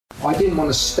I didn't want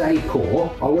to stay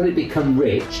poor. I wanted to become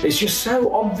rich. It's just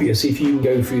so obvious if you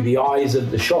go through the eyes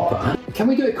of the shopper. Can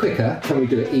we do it quicker? Can we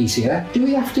do it easier? Do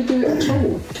we have to do it at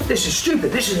all? This is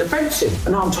stupid. This is offensive.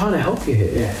 And I'm trying to help you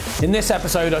here. Yeah. In this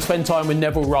episode, I spend time with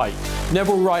Neville Wright.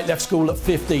 Neville Wright left school at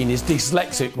 15. His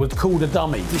dyslexic was called a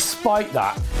dummy. Despite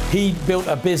that, he built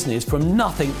a business from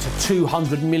nothing to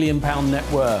 £200 million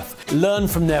net worth. Learn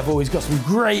from Neville. He's got some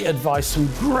great advice, some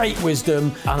great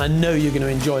wisdom, and I know you're going to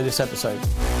enjoy this episode.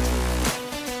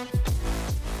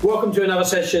 Welcome to another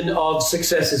session of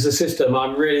Success is a System.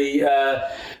 I'm really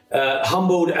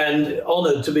humbled and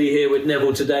honoured to be here with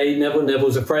Neville today.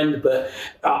 Neville's a friend, but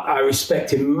I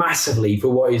respect him massively for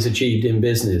what he's achieved in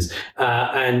business.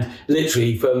 And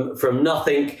literally from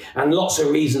nothing, and lots of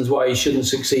reasons why he shouldn't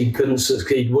succeed, couldn't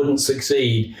succeed, wouldn't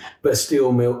succeed, but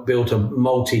still built a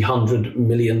multi-100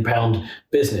 million pound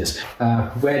business.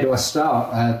 Where do I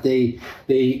start? The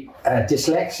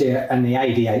dyslexia and the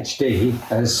ADHD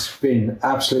has been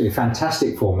absolutely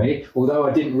fantastic for me, although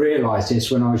I didn't realise this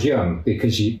when I was young,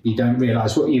 because you don't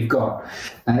realise what you've got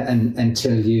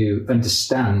until you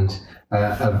understand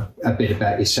a bit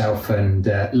about yourself and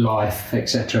life,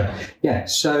 etc. Yeah,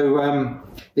 so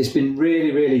it's been really,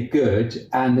 really good,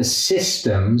 and the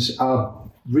systems are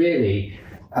really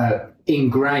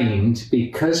ingrained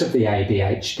because of the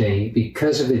ADHD,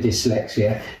 because of the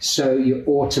dyslexia, so you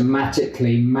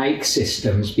automatically make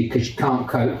systems because you can't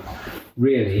cope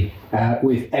really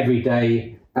with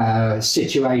everyday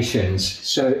situations.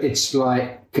 So it's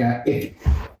like,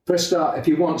 for a start, if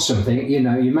you want something, you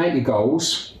make your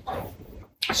goals.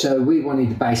 So we wanted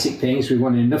the basic things. We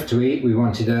wanted enough to eat. We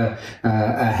wanted a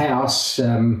house,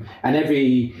 and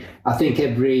every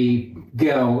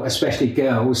girl, especially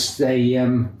girls, they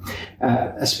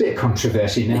it's a bit of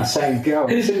controversy now saying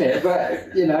girls, isn't it?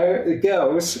 But the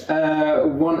girls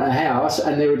want a house,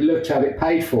 and they would love to have it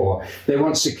paid for. They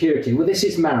want security. Well, this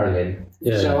is Marilyn.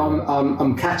 Yeah. So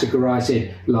I'm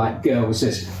categorising like girls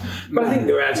as. But I think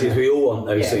the reality is we all want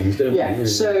those things, don't we? Yeah.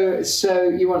 So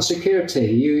you want security.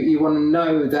 You want to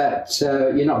know that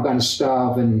you're not going to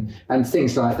starve and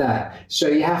things like that. So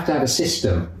you have to have a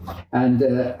system,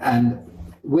 and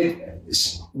with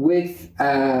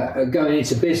going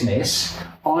into business,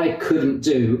 I couldn't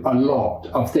do a lot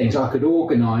of things. I could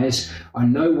organise. I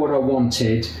know what I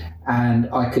wanted, and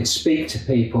I could speak to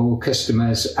people,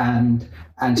 customers, and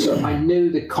so I knew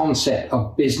the concept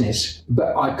of business,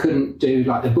 but I couldn't do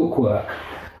like the bookwork.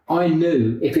 I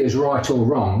knew if it was right or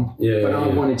wrong, but I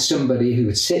wanted somebody who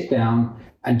would sit down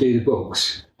and do the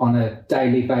books on a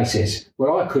daily basis.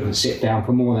 Well, I couldn't sit down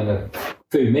for more than a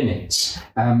few minutes.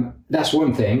 That's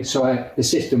one thing. So the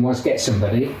system was get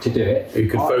somebody to do it. Who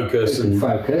could focus.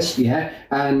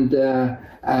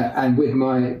 And with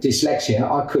my dyslexia,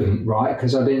 I couldn't write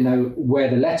because I didn't know where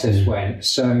the letters went.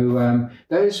 So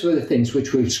those were the things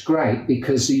which was great,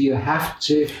 because you have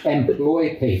to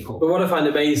employ people. But what I find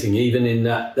amazing, even in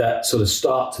that sort of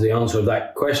start to the answer of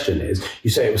that question, is you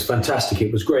say it was fantastic,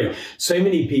 it was great. So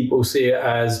many people see it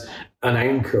as an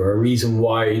anchor, a reason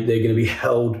why they're going to be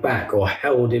held back or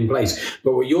held in place.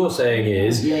 But what you're saying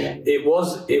is it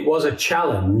was a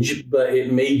challenge, but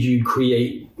it made you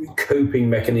create coping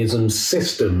mechanisms,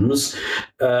 systems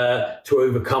to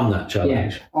overcome that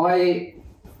challenge. Yeah. I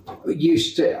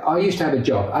used to have a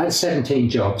job. I had 17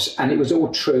 jobs, and it was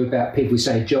all true about people who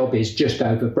say job is just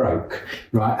over broke,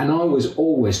 right? And I was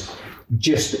always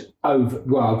just over,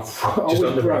 I was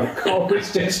broke. I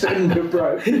was just under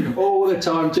broke all the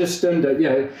time, just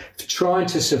under, trying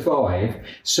to survive.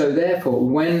 So therefore,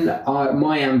 when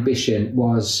my ambition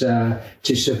was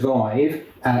to survive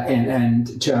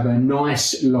and to have a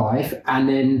nice life, and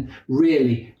then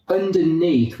really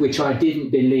underneath, which I didn't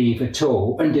believe at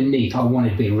all, underneath I wanted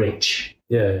to be rich.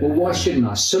 Well, why shouldn't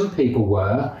I? Some people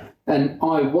were, and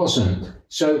I wasn't.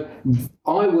 So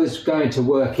I was going to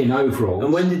work in overalls.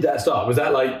 And when did that start? Was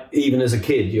that like, even as a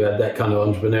kid, you had that kind of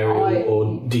entrepreneurial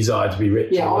or desire to be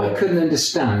rich? Yeah, I couldn't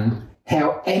understand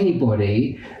how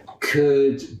anybody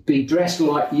could be dressed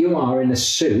like you are in a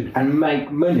suit and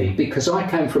make money, because I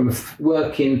came from a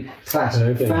working class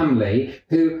family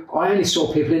who I only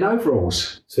saw people in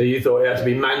overalls. So you thought it had to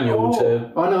be manual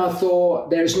to... And I thought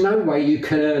there's no way you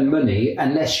can earn money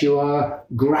unless you are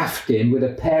grafting with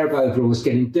a pair of overalls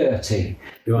getting dirty.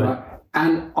 Right?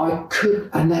 And I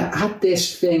had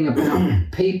this thing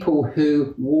about people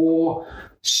who wore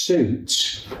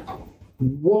suits.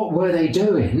 What were they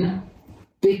doing?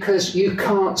 Because you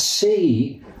can't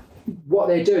see what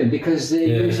they're doing, because they're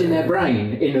using their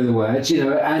brain, in other words,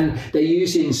 and they're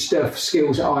using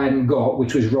skills that I hadn't got,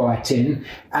 which was writing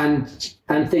and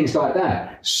things like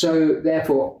that. So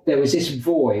therefore, there was this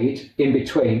void in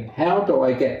between. How do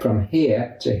I get from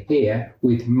here to here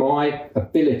with my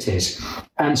abilities?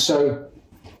 And so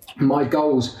my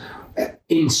goals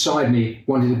inside me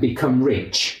wanted to become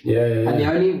rich. And the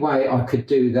only way I could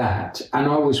do that, and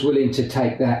I was willing to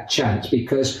take that chance,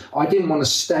 because I didn't want to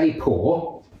stay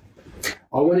poor.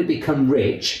 I wanted to become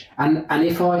rich, and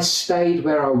if I stayed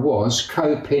where I was,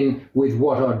 coping with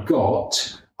what I'd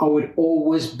got, I would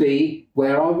always be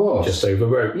where I was. Just over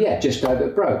broke. Yeah, just over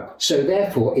broke. So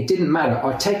therefore, it didn't matter.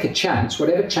 I'd take a chance,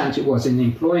 whatever chance it was, in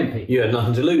employing people. You had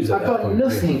nothing to lose at that point. I've got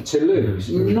nothing to lose,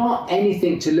 not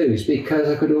anything to lose, because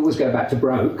I could always go back to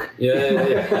broke.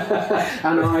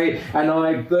 And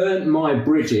I burnt my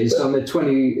bridges on the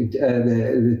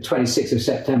 26th of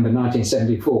September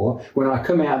 1974, when I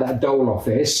come out of that Dole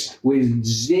office with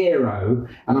zero,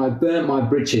 and I burnt my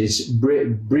bridges. I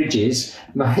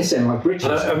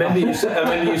remember you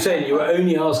saying you were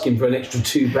only asking for an extra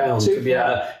 £2 to be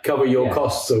able to cover your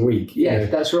costs a week. Yeah,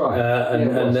 that's right.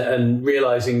 And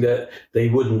realising that they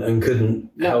wouldn't and couldn't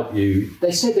help you.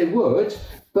 They said they would,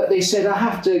 but they said I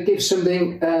have to give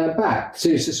something back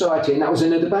to society, and that was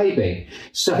another baby.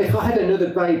 So if I had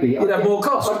another baby, I'd have more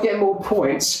cost. I'd get more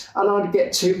points, and I'd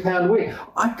get £2 a week.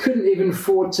 I couldn't even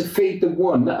afford to feed the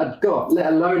one that I'd got,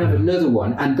 let alone have another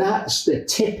one. And that's the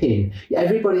tipping.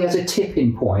 Everybody has a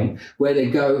tipping point where they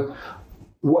go,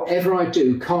 whatever I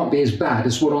do can't be as bad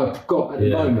as what I've got at the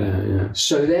moment.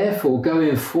 So therefore,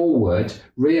 going forward,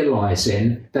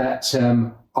 realising that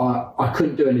I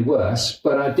couldn't do any worse,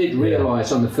 but I did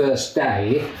realise on the first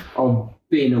day of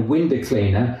being a window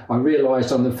cleaner, I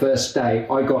realised on the first day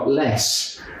I got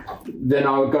less than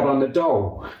I got on the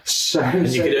Dole. And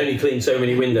you could only clean so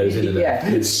many windows in a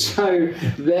day. So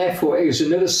therefore it was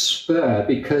another spur,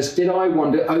 because did I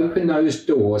want to open those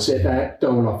doors at that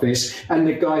Dole office, and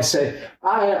the guy said,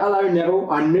 hello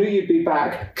Neville, I knew you'd be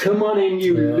back, come on in,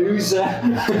 you loser.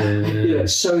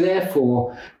 So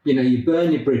therefore, you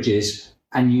burn your bridges,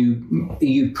 and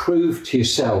you prove to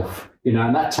yourself,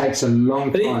 and that takes a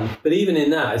long time. But even in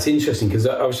that, it's interesting, because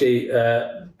obviously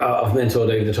I've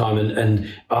mentored over the time, and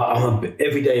I'm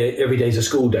every day's a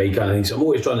school day kind of thing. So I'm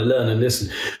always trying to learn and listen.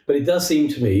 But it does seem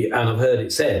to me, and I've heard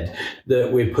it said,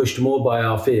 that we're pushed more by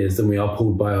our fears than we are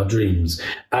pulled by our dreams.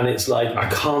 And it's like, I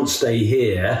can't stay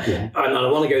here, and I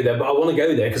want to go there, but I want to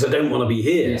go there because I don't want to be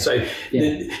here. So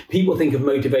people think of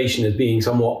motivation as being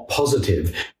somewhat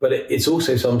positive, but it's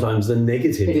also sometimes the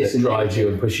negative that drives you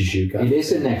and pushes you. It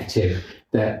is a negative.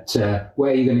 That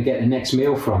where are you going to get the next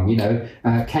meal from?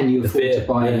 Can you afford to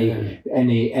buy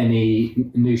any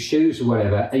new shoes or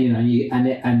whatever?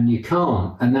 And you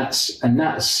can't, and that's a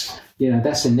negative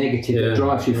that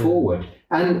drives you forward.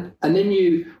 And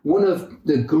then one of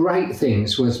the great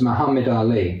things was Muhammad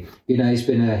Ali. He's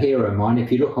been a hero of mine.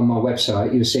 If you look on my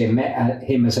website, you'll see him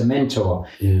as a mentor.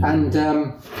 And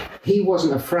he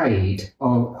wasn't afraid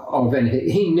of anything.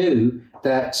 He knew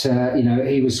that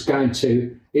he was going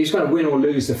to win or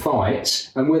lose the fight,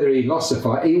 and whether he lost the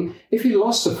fight. If he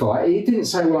lost the fight, he didn't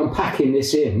say, well, I'm packing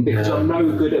this in because I'm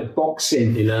no good at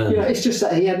boxing. It's just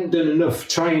that he hadn't done enough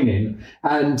training,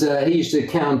 and he used to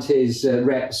count his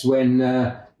reps when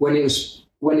it was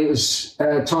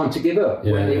time to give up,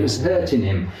 when it was hurting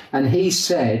him. And he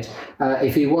said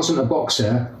if he wasn't a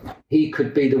boxer, he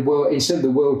could be instead of the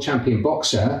world champion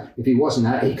boxer, if he wasn't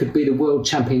that, he could be the world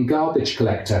champion garbage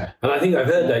collector. And I think I've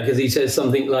heard that, because he says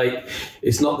something like,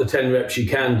 it's not the 10 reps you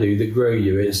can do that grow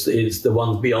you, it's the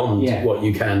ones beyond what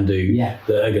you can do that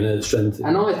are going to strengthen.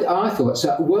 And I thought,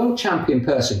 so a world champion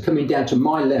person coming down to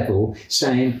my level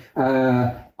saying,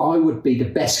 I would be the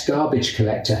best garbage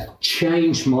collector,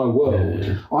 change my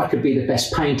world. I could be the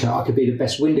best painter, I could be the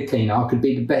best window cleaner, I could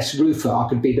be the best roofer, I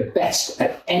could be the best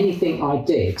at anything I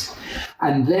did.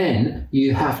 And then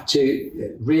you have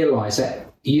to realise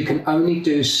that you can only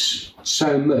do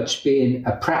so much being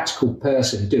a practical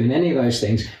person, doing any of those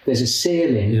things. There's a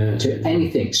ceiling to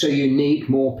anything. So you need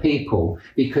more people,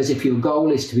 because if your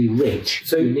goal is to be rich,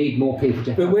 you need more people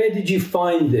to help. But where did you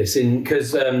find this in?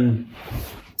 Because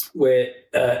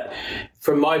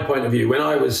from my point of view,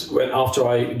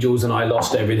 after Jules and I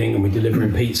lost everything, and we're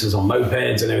delivering pizzas on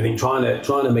mopeds and everything, trying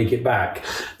to make it back,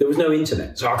 there was no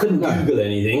internet, so I couldn't Google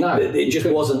anything. It just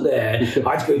wasn't there.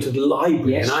 I had to go to the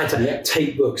library and I had to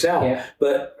take books out.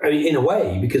 But I mean, in a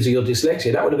way, because of your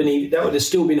dyslexia, that would have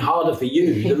still been harder for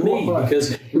you than me,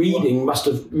 because reading must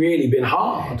have really been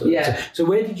hard. So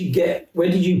where did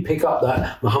you pick up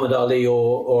that Muhammad Ali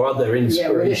or other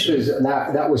inspiration?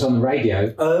 Well, that was on the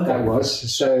radio. That was.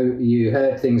 So you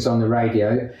heard things on the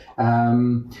radio.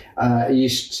 I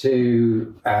used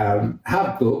to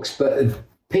have books, but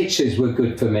pictures were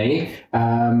good for me.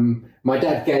 My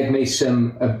dad gave me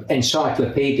some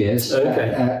encyclopedias.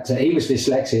 Okay. He was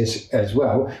dyslexic as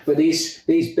well, but these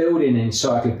building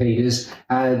encyclopedias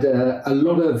had a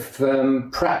lot of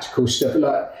practical stuff,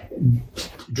 like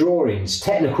drawings,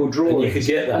 technical drawings. And you could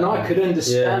get that. And I could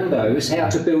understand those, how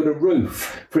to build a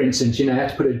roof, for instance, how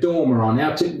to put a dormer on,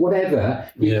 how to, whatever.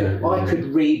 I could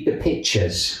read the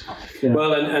pictures.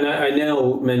 Well, and I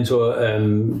now mentor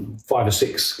 5 or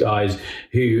 6 guys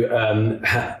who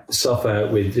suffer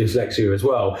with dyslexia as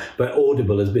well, but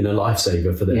Audible has been a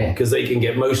lifesaver for them because they can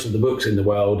get most of the books in the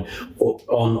world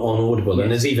on Audible.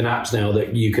 And there's even apps now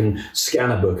that you can scan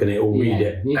a book and it will read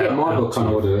it. You get my book on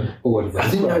Audible. I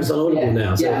didn't know it's on Audible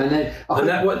now. So.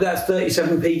 That's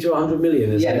 37p to 100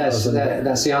 million, isn't it?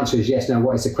 That's the answer is yes. Now,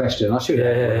 what is the question? I should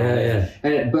have.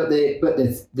 But the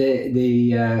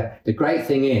great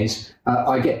thing is,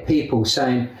 I get people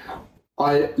saying,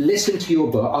 I listened to your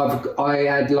book. I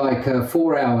had like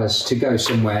 4 hours to go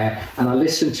somewhere, and I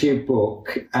listened to your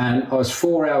book, and I was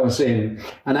 4 hours in,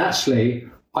 and actually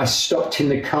I stopped in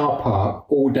the car park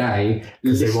all day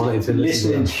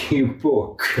listening to your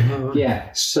book. Oh. Yeah.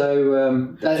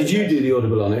 So did you do the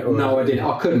Audible on it? No, I didn't.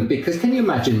 I couldn't, because can you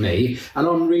imagine me and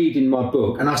I'm reading my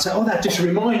book and I say, "Oh, that just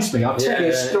reminds me. I'll tell you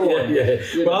a story." Yeah.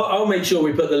 Well, I'll make sure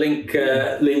we put the link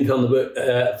on the book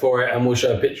for it, and we'll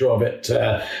show a picture of it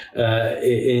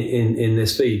in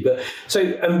this feed. But so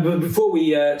before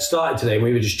we started today,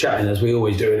 we were just chatting as we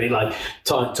always do, and like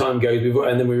time goes before,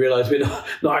 and then we realised we're not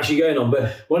actually going on,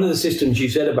 but. One of the systems you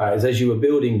said about is as you were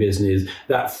building business,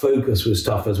 that focus was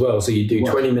tough as well. So you do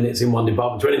 20 minutes in one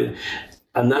department, 20 minutes,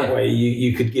 and that way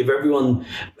you could give everyone.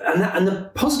 And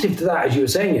the positive to that, as you were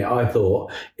saying it, I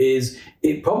thought, is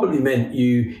it probably meant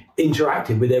you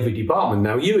interacted with every department.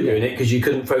 Now, you were doing it because you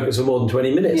couldn't focus for more than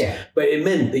 20 minutes, but it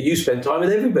meant that you spent time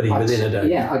with everybody within a day.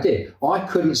 Yeah, I did. I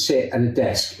couldn't sit at a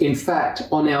desk. In fact,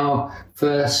 on our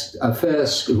first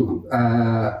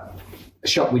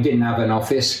shop, we didn't have an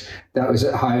office. That was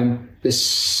at home. The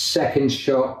second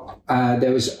shop,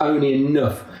 there was only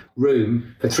enough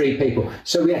room for 3 people.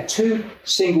 So we had 2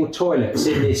 single toilets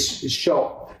in this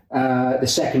shop, the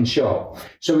second shop.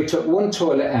 So we took one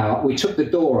toilet out, we took the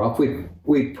door off, we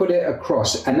put it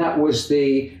across, and that was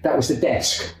the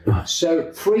desk.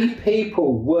 So 3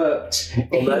 people worked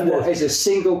in what is a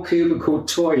single cubicle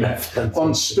toilet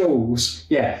on stools,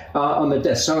 on the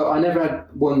desk. So I never had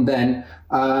one then.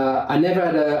 I never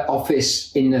had an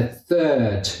office in the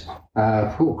third.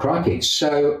 Crikey.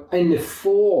 So in the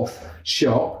 4th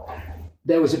shop,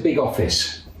 there was a big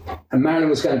office. And Marilyn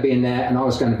was going to be in there, and I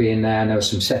was going to be in there, and there were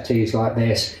some settees like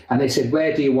this. And they said,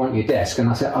 "Where do you want your desk?" And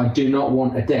I said, "I do not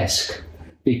want a desk,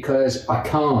 because I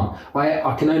can't.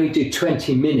 I can only do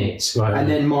 20 minutes, and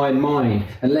then my mind,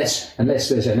 unless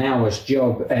there's an hour's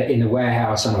job in the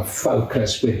warehouse and I'm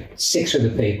focused with 6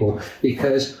 other people,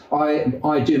 because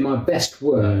I do my best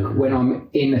work when I'm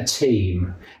in a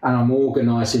team and I'm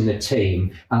organising the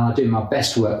team, and I do my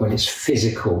best work when it's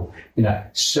physical,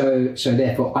 So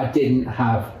therefore, I didn't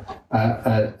have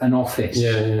an office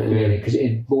really, because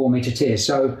it bore me to tears.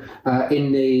 So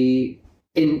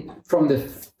from the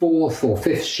 4th or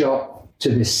 5th shop to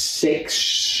the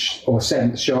 6th or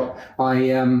 7th shop,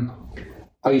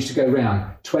 I used to go round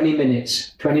 20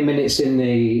 minutes in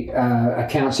the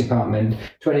accounts department,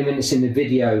 20 minutes in the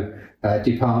video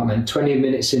department, 20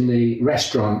 minutes in the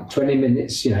restaurant, 20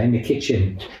 minutes, in the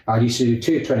kitchen. I used to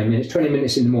do 20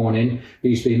 minutes in the morning. We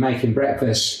used to be making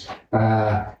breakfast,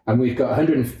 and we've got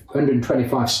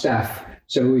 125 staff.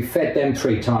 So we fed them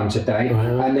 3 times a day,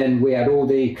 and then we had all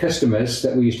the customers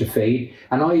that we used to feed.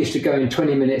 And I used to go in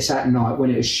 20 minutes at night when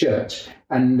it was shut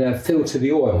and filter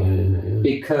the oil,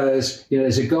 because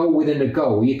there's a goal within a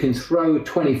goal. You can throw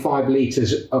 25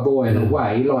 litres of oil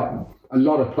away, like a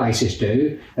lot of places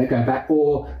do that go back,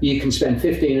 or you can spend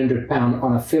 £1,500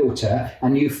 on a filter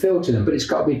and you filter them, but it's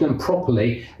got to be done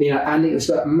properly, and it was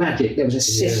like magic. There was a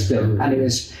system, and it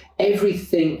was.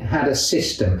 Everything had a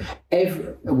system.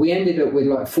 We ended up with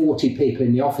like 40 people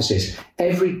in the offices.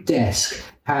 Every desk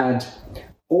had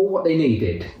all what they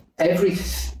needed.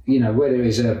 Whether it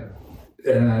was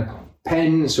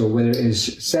pens or whether it was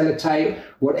sellotape,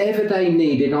 whatever they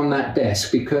needed on that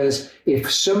desk. Because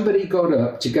if somebody got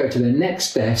up to go to the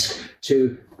next desk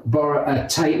to borrow a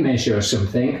tape measure or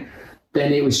something,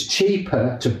 then it was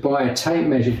cheaper to buy a tape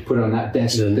measure to put on that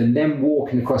desk than them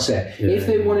walking across there. If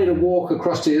they wanted to walk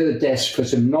across to the other desk for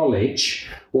some knowledge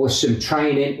or some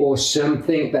training or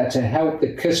something that to help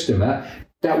the customer,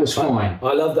 that was fine.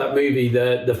 I love that movie,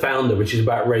 The Founder, which is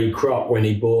about Ray Kroc when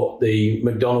he bought the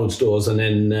McDonald's stores and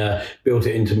then built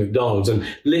it into McDonald's. And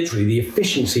literally the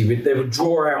efficiency, they would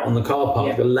draw out on the car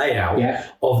park the layout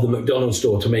of the McDonald's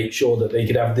store to make sure that they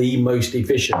could have the most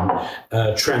efficient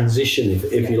transition,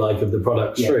 if you like, of the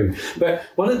products through. But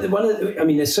one of the, I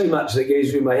mean, there's so much that goes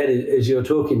through my head as you're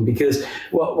talking, because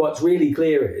what's really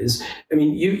clear is, I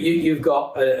mean, you've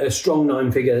got a strong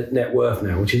 9-figure net worth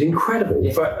now, which is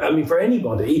incredible. For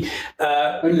anybody.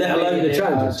 Let alone the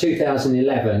challenges.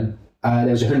 2011, there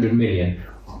was 100 million.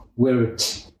 We're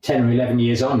 10 or 11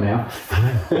 years on now.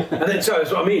 And then, so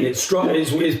that's what I mean. It's strong.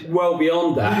 It's well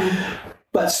beyond that.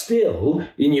 But still,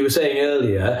 and you were saying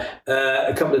earlier,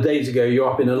 a couple of days ago, you're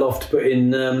up in a loft putting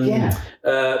in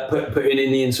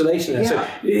the insulation there. So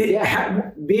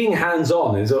being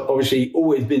hands-on has obviously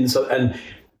always been so, and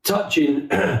touching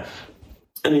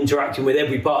and interacting with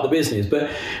every part of the business.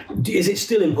 But is it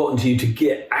still important to you to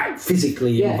get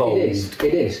physically involved?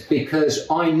 It is, because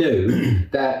I knew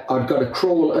that I'd got to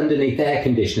crawl underneath air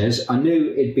conditioners. I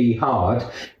knew it'd be hard.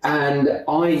 And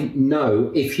I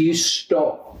know if you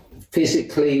stop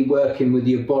physically working with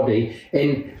your body,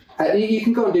 you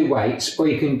can go and do weights or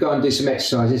you can go and do some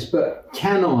exercises, but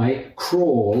can I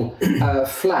crawl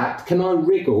flat? Can I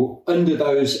wriggle under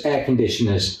those air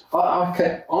conditioners?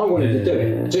 I wanted to do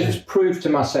it, just prove to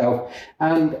myself.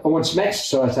 And I want some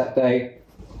exercise that day.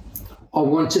 I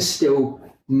want to still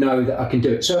know that I can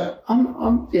do it. So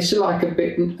it's like a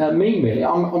bit mean, really.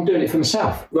 I'm doing it for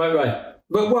myself. Right.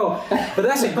 But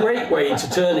that's a great way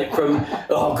to turn it from,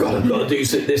 oh God, I've got to do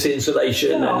this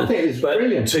insulation, I think it's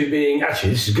brilliant, to being,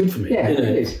 actually, this is good for me. Yeah,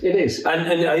 it is.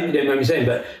 And I hope you don't mind me saying,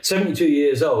 but 72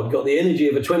 years old, got the energy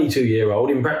of a 22-year-old,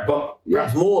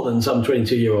 perhaps more than some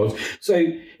 22-year-olds. So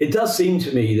it does seem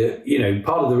to me that,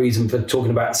 part of the reason for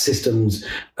talking about systems,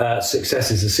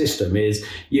 success as a system, is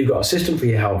you've got a system for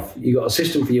your health, you've got a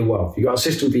system for your wealth, you've got a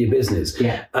system for your business.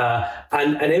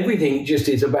 And everything just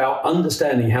is about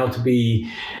understanding how to be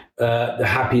the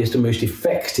happiest and most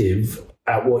effective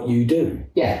at what you do.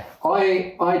 Yeah,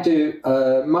 I do.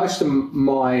 Most of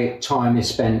my time is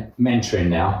spent mentoring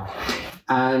now,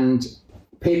 and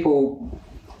people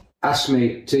ask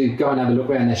me to go and have a look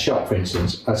around their shop, for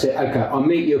instance. I say, okay, I'll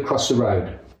meet you across the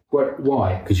road.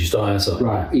 Why? Because you start outside.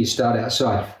 Right, you start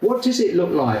outside. What does it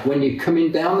look like when you're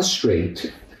coming down the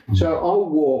street? So I'll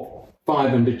walk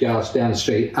 500 yards down the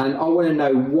street and I want to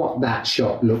know what that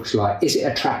shop looks like. Is it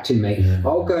attracting me?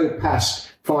 I'll go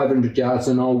past 500 yards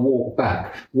and I'll walk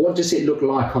back. What does it look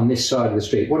like on this side of the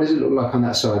street? What does it look like on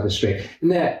that side of the street?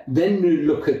 And then you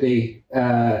look at the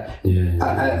at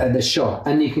the shop,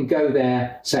 and you can go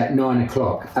there, say at 9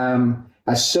 o'clock.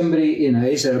 As somebody,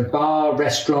 is there a bar,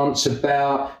 restaurants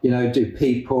about? Do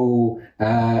people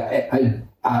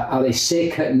are they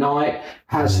sick at night?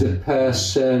 Has the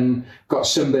person got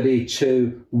somebody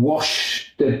to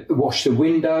wash the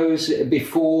windows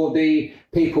before the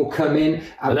people come in?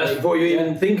 And that's before you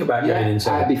even think about going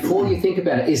inside. Before you think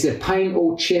about it, is the paint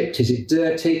all chipped? Is it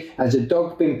dirty? Has a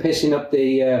dog been pissing up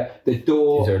the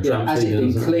door? Has it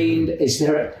been cleaned? Is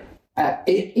there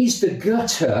is the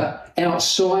gutter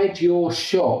outside your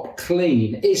shop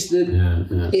clean? Is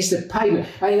the pavement?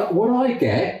 And what I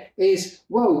get is,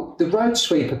 the road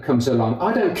sweeper comes along.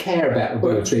 I don't care about the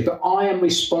road sweeper. I am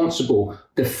responsible.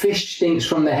 The fish stinks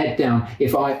from the head down.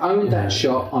 If I own that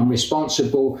shop, I'm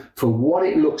responsible for what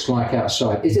it looks like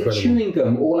outside. Is it chewing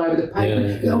gum all over the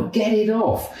pavement? Get it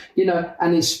off.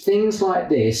 And it's things like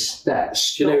this that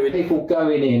stop people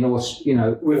going in, or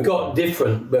We've got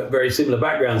different but very similar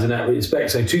backgrounds in that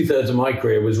respect. So 2/3 of my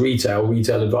career was retail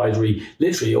advisory,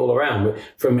 literally all around,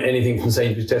 from anything from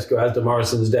Sainsbury's, Tesco, Asda,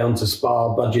 Morrison's, down to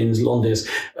Spa, Budgeons, Londis,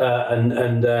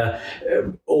 and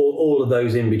all of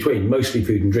those in between, mostly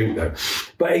food and drink though.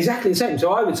 But exactly the same.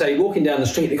 So I would say, walking down the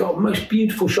street, they've got the most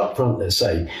beautiful shop front, let's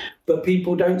say, but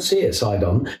people don't see it side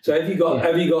on. So have you got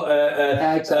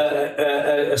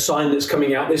a sign that's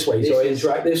coming out this way, so I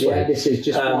interact this way? Yeah, this is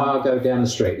just why I'll go down the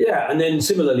street. Yeah, and then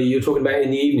similarly, you're talking about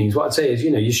in the evenings. What I'd say is,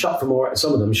 you shut for more.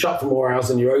 Some of them shut for more hours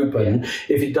than you're open.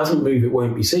 If it doesn't move, it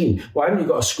won't be seen. Why haven't you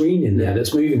got a screen in there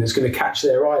that's moving, that's going to catch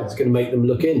their eye, that's going to make them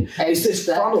look in? It's this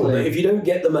funnel that if you don't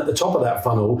get them at the top of that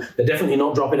funnel, they're definitely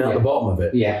not dropping out the bottom of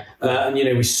it. Yeah. And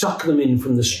we suck them in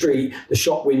from the street. The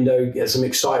shop window gets them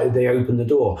excited. They open the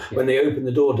door. Yeah. When they open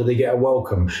the door, do they get a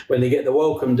welcome? When they get the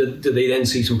welcome, do they then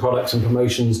see some products and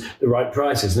promotions, the right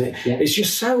prices? And it's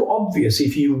just so obvious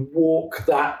if you walk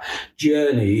that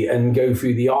journey and go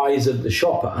through the eyes of the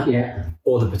shopper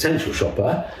or the potential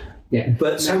shopper, Yeah.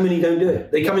 But so many don't do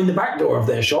it. They come in the back door of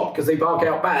their shop because they park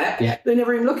out back. Yeah. They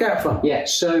never even look out front. Yeah.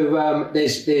 So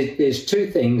there's two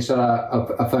things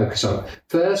that I focus on.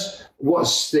 First,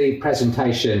 what's the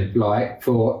presentation like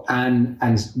for and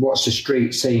what's the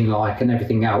street scene like and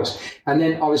everything else. And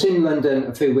then I was in London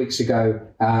a few weeks ago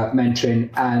mentoring,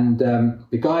 and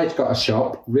the guy's got a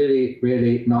shop, really,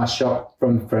 really nice shop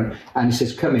from the front, and he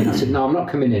says, come in. I said, no, I'm not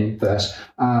coming in first.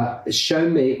 Show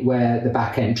me where the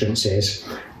back entrance is.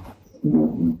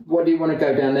 What do you want to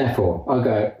go down there for? I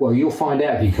go, well, you'll find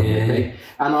out if you come with me.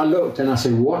 And I looked and I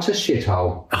said, what a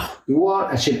shithole.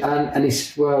 What a shit. And he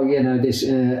said, well, you know, this,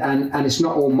 and it's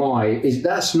not all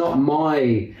that's not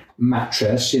my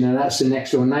mattress, you know, that's the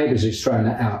next door neighbours who's thrown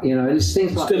that out, you know, and it's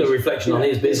things like still a reflection on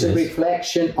his business. It's a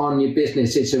reflection on your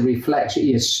business. It's a reflection.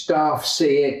 Your staff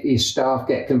see it. Your staff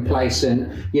get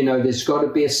complacent. You know, there's got to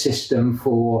be a system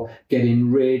for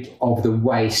getting rid of the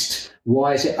waste.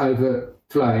 Why is it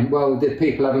overflowing? Well, the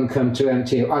people haven't come to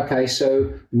empty it. Okay,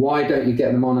 so why don't you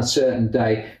get them on a certain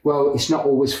day? Well, it's not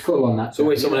always full on that. It's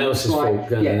always someone else's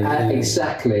fault.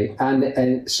 Exactly.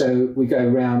 And so we go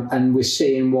around and we're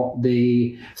seeing what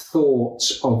the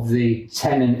thoughts of the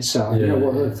tenants are, you know,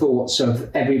 what are the thoughts of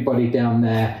everybody down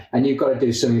there, and you've got to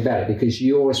do something about it because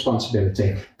your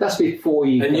responsibility. That's before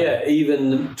you And go.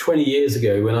 Even 20 years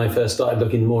ago, when I first started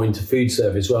looking more into food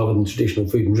service rather than traditional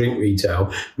food and drink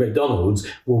retail, McDonald's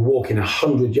were walking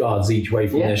 100 yards each way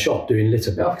from their shop doing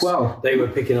litter picks. Well, they were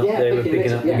picking up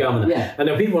the gum. And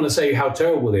now people want to say how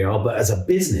terrible they are, but as a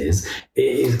business, it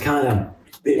is kind of,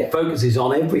 it focuses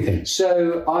on everything.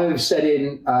 So I've said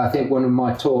in, I think, one of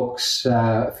my talks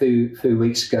a few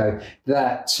weeks ago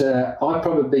that I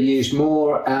probably used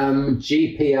more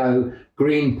GPO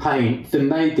green paint than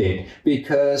they did,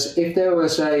 because if there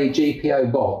was a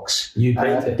GPO box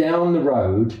down the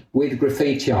road with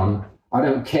graffiti on, I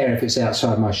don't care if it's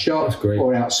outside my shop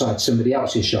or outside somebody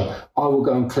else's shop. I will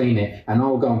go and clean it and I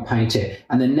will go and paint it.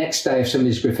 And the next day, if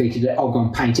somebody's graffitied it, I'll go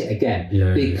and paint it again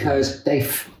because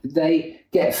they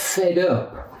get fed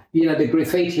up. You know, the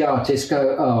graffiti artists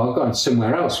go, oh, I've gone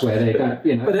somewhere else where they don't,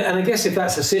 you know. And I guess if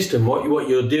that's a system, what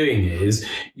you're doing is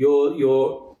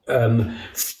you're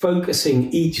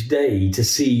focusing each day to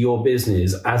see your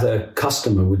business as a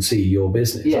customer would see your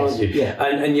business, aren't you? Yeah.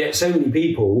 And yet so many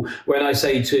people, when I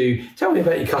say tell me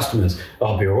about your customers,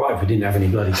 I'll be all right if we didn't have any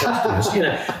bloody customers, you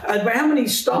know. But how many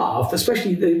staff,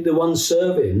 especially the ones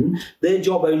serving, their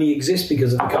job only exists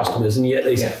because of the customers, and yet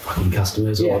they say, fucking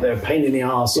customers, or they're a pain in the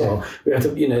arse, or we have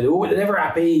to, you know, they're never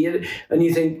happy. And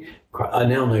you think, I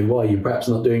now know why you're perhaps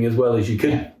not doing as well as you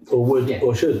could or would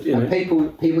or should. You know? And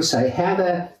people say, how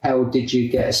the hell did you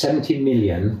get 70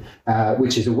 million,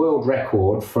 which is a world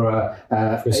record for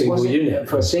a single unit?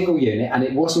 For a single unit, and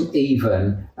it wasn't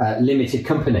even a limited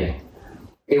company.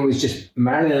 It was just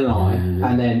Marilyn and I,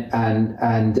 and then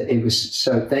and it was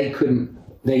so they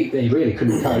really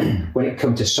couldn't cope when it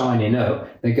come to signing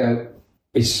up. They go,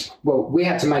 we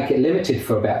had to make it limited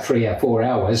for about 3 or 4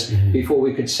 hours before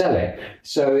we could sell it.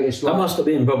 So it's like, that must have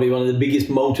been probably one of the biggest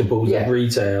multiples of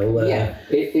retail.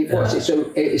 It was.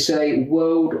 It's a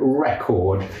world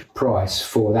record price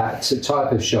for that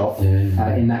type of shop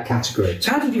in that category.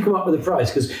 So how did you come up with the price?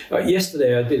 Because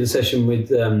yesterday I did a session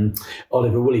with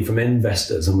Oliver Woolley from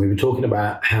Investors, and we were talking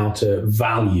about how to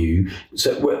value.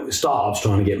 So startups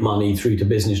trying to get money through to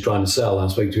business trying to sell. I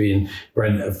spoke to Ian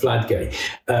Brent of Fladgate.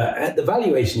 The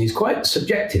valuation is quite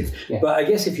subjective, but I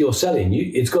guess if you're selling,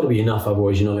 it's got to be enough,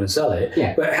 otherwise you're not going to sell it.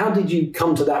 Yeah. But how did you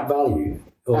come to that value?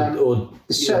 So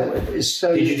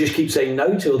did you just keep saying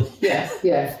no till? Yeah.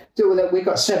 We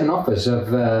got 7 offers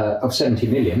of 70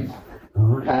 million,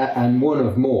 and one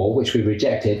of more which we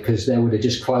rejected because they would have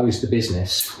just closed the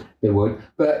business. They would.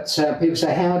 But people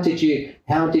say, how did you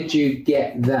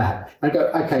get that? I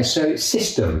go, okay, so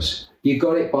systems. You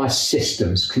got it by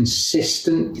systems,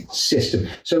 consistent system.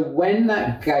 So when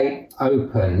that gate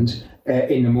opened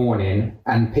in the morning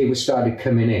and people started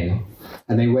coming in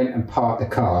and they went and parked the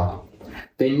car,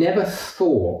 they never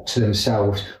thought to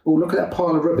themselves, oh, look at that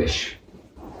pile of rubbish.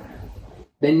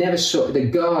 They never saw the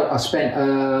guard. I spent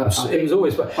it was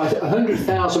always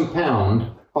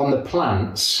 £100,000 on the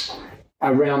plants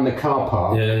around the car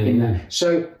park.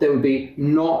 So there would be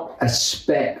not a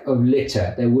speck of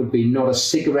litter. There would be not a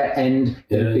cigarette end.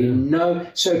 There would be no.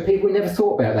 So people never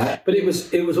thought about that. But it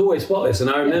was always spotless. And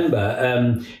I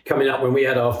remember coming up when we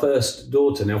had our first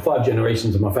daughter. Now 5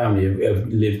 generations of my family have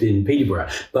lived in Peterborough,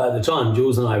 but at the time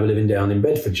Jules and I were living down in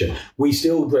Bedfordshire. We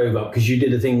still drove up because you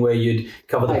did a thing where you'd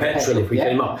cover the petrol if we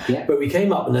came up. But we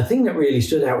came up, and the thing that really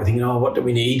stood out, we're thinking, oh, what do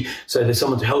we need? So there's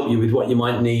someone to help you with what you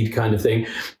might need, kind of thing.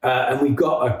 And we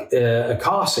got a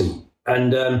car seat,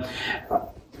 and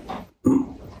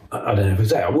I don't know if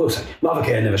it's that. I will say,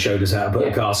 Mothercare never showed us how to put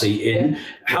a car seat in.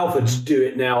 Halfords do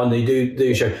it now, and they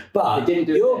do show. But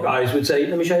your guys would say,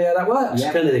 "Let me show you how that works,"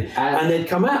 kind of thing, and they'd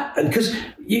come out, and because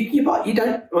you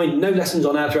don't. I mean, no lessons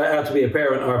on how to be a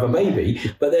parent or have a baby,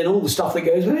 but then all the stuff that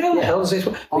goes, well, how the hell does this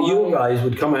work? But your guys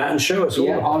would come out and show us all.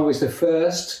 Yeah, I was the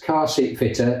first car seat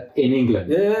fitter in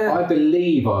England. Yeah. I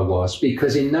believe I was,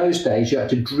 because in those days you had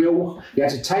to drill, you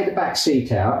had to take the back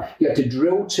seat out, you had to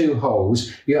drill 2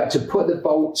 holes, you had to put the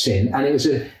bolts in, and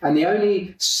the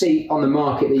only seat on the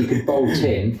market that you could bolt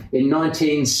in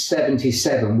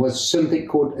 1977 was something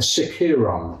called a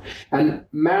Securon. And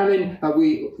Marilyn,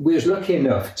 we was lucky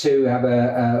enough to have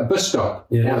a bus stop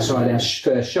outside our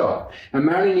first shop, and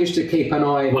Marilyn used to keep an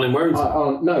eye. One in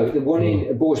Warrington? No, the one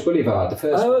in Bourse Boulevard, the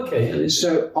first. Oh, okay.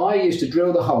 So I used to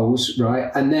drill the holes, right,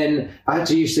 and then I had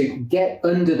to used to get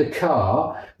under the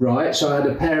car, right. So I had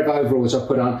a pair of overalls I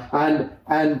put on, and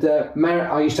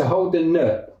I used to hold the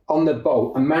nut on the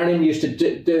bolt, and Marilyn used to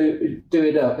do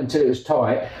it up until it was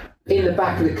tight. In the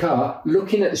back of the car,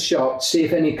 looking at the shop to see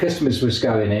if any customers was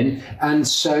going in, and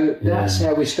so that's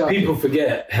how we started. People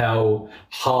forget how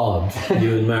hard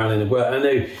you and Marilyn have worked. I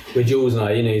know with Jules and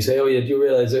I, you say, "Oh yeah, do you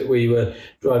realise that we were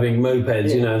driving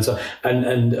mopeds?" And so,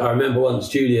 and I remember once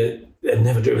Julia had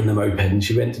never driven the moped, and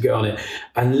she went to go on it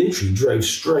and literally drove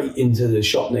straight into the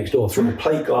shop next door through a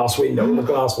plate glass window, all the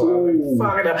glass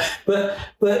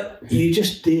but you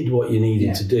just did what you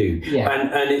needed to do.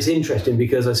 And it's interesting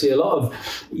because I see a lot of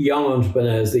young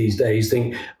entrepreneurs these days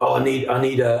think, "Oh, I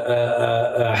need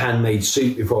a handmade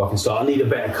suit before I can start. I need a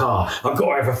better car. I've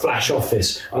got to have a flash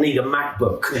office. I need a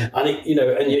MacBook." I need,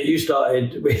 and you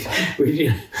started with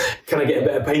can I get a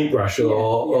better paintbrush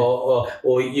or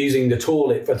using the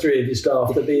toilet for 3 of your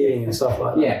staff to be in and stuff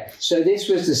like that. Yeah. So this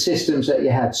was the systems that you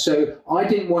had. So I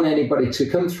didn't want anybody to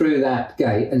come through that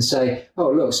gate and say, "Oh,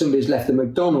 look, somebody's left the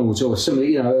McDonald's," or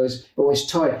somebody, it was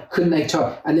tight. Couldn't they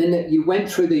type? And then you went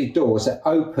through these doors that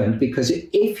opened, because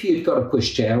if you'd got a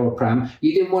pushchair or a pram,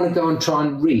 you didn't want to go and try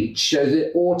and reach. So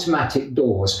the automatic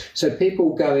doors. So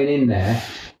people going in there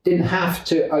didn't have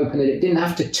to open it, didn't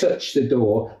have to touch the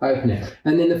door, open it.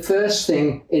 And then the first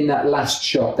thing in that last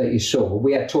shop that you saw,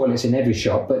 we had toilets in every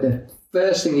shop, but the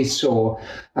first thing you saw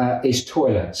is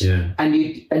toilets. Yeah. And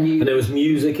there was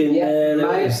music in there.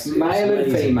 Male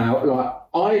and female. Like,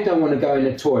 I don't want to go in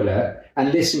the toilet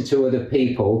and listen to other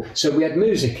people, so we had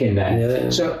music in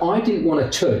there. So I didn't want to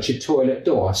touch a toilet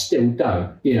door. I still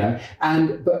don't,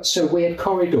 but so we had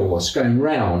corridors going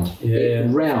round, so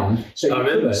you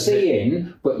couldn't see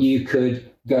in, but you could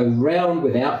go round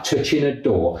without touching a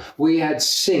door. We had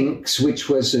sinks, which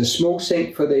was a small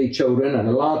sink for the children and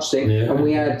a large sink, and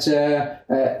we had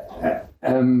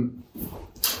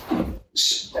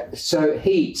so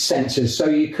heat sensors, so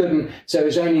you couldn't. So it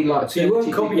was only like. So you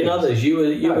weren't copying others. You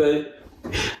were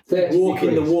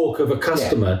walking the walk of a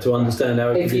customer to understand how.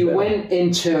 If you went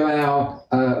into our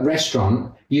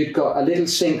restaurant, you'd got a little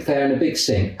sink there and a big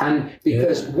sink, and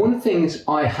because one of the things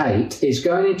I hate is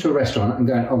going into a restaurant and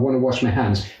going, "I want to wash my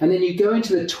hands," and then you go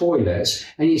into the toilets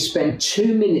and you spend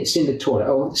 2 minutes in the toilet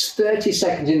or 30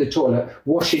 seconds in the toilet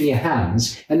washing your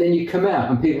hands, and then you come out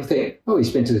and people think, "Oh,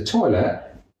 he's been to the toilet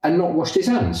and not washed his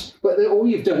hands." But all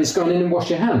you've done is gone in and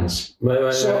washed your hands.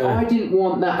 I didn't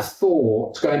want that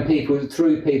thought going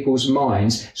through people's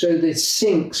minds. So the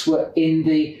sinks were in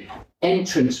the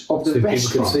entrance of the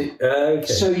restaurant.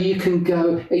 So you can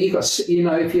go, you got,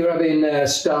 if you're having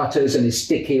starters and it's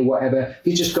sticky or whatever,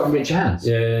 you just go and rinse your hands.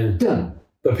 Done.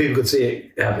 But people could see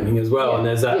it happening as well, and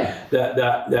there's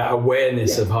that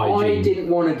awareness of hygiene. I didn't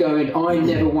want to go in. I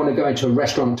never want to go into a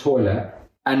restaurant toilet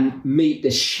and meet the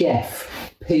chef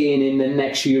peeing in the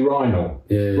next urinal,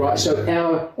 right? So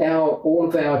all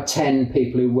of our 10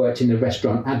 people who worked in the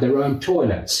restaurant had their own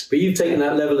toilets. But you've taken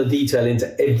that level of detail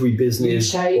into every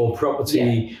business or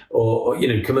property or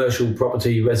commercial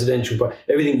property, residential property,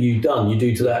 everything you've done, you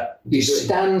do to that. You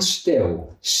stand still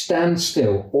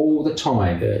all the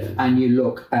time, and you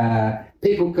look.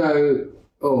 People go.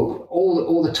 Oh,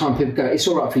 all the time people go, "It's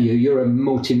all right for you. You're a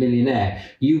multi-millionaire.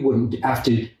 You wouldn't have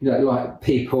to, like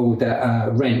people that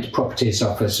rent properties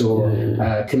off us or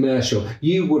commercial.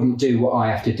 You wouldn't do what I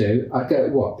have to do." I go,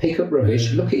 "What? Pick up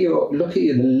rubbish. Look at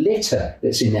the litter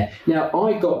that's in there." Now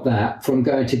I got that from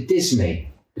going to Disney.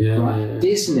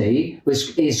 Disney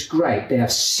is great. They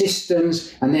have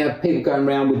systems and they have people going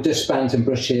around with dustpans and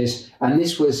brushes, and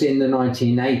this was in the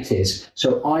 1980s.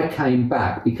 So I came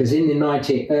back because in the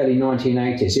early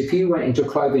 1980s, if you went into a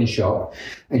clothing shop,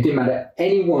 it didn't matter,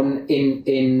 anyone in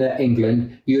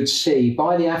England, you'd see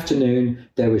by the afternoon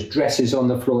there was dresses on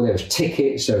the floor, there was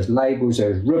tickets, there was labels, there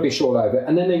was rubbish all over,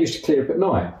 and then they used to clear up at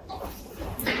night.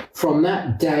 From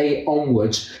that day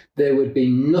onwards, there would be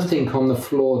nothing on the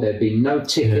floor. There'd be no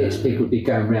tickets. People would be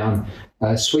going around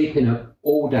sweeping up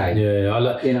all day. I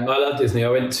love Disney. I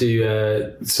went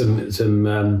to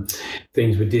some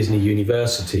things with Disney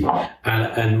University,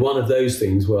 and one of those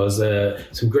things was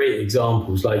some great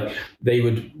examples. Like they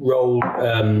would roll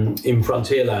in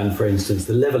Frontierland, for instance,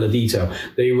 the level of detail.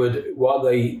 They would, while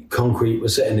the concrete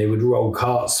was setting, they would roll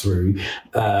carts through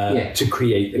to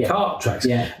create the cart tracks.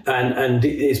 And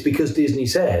it's because Disney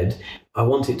said, I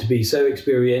want it to be so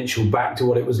experiential, back to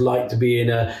what it was like to be in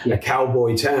a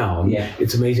cowboy town.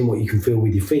 It's amazing what you can feel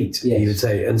with your feet, he would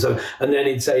say. And then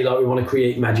he'd say, like, we want to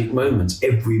create magic moments.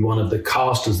 Every one of the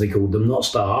casters, they called them, not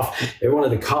staff, every one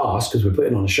of the cast, because we're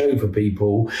putting on a show for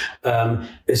people,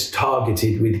 is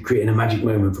targeted with creating a magic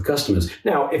moment for customers.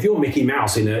 Now, if you're Mickey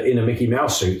Mouse in a Mickey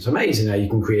Mouse suit, it's amazing how you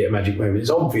can create a magic moment. It's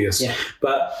obvious.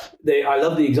 But I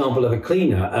love the example of a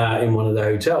cleaner in one of the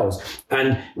hotels.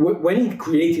 And when he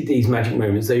created these magic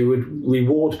moments, they would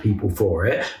reward people for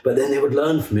it, but then they would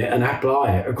learn from it and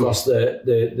apply it across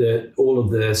the all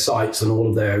of the sites and all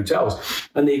of their hotels.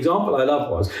 And the example I love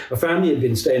was a family had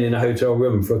been staying in a hotel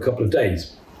room for a couple of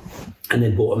days, and they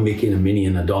bought a Mickey and a Minnie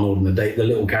and a Donald and the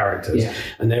little characters,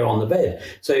 and they're on the bed.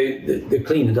 So the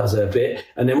cleaner does her bit,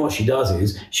 and then what she does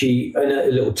is she, in a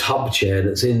little tub chair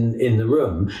that's in the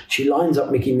room, she lines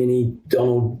up Mickey, Minnie,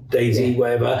 Donald, Daisy,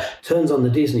 whatever, turns on the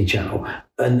Disney Channel,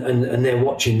 and they're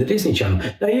watching the Disney Channel.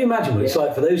 Now you imagine what it's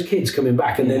like for those kids coming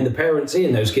back, and then the parents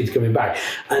seeing those kids coming back,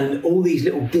 and all these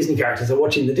little Disney characters are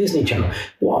watching the Disney Channel.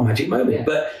 What a magic moment.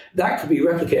 But that could be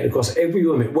replicated across every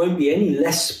room. It won't be any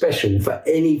less special for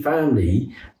any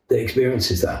family that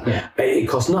experiences that. It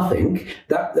costs nothing.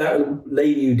 That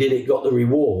lady who did it got the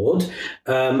reward,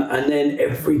 and then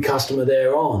every customer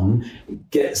thereon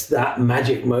gets that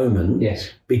magic moment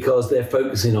because they're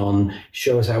focusing on,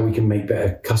 show us how we can make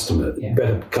better customer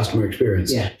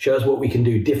experience. Show us what we can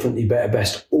do differently, better,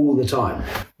 best all the time.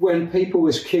 When people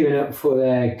was queuing up for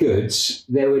their goods,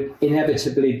 there would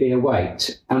inevitably be a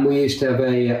wait, and we used to have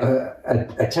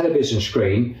a television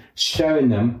screen showing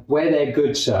them where their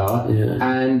goods are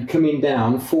and coming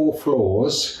down 4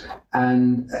 floors.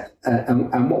 And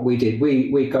what we did,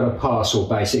 we got a parcel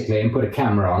basically and put a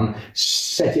camera on,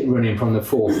 set it running from the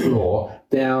 4th floor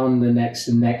down the next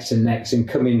and next and next, and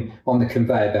coming on the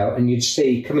conveyor belt, and you'd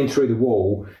see coming through the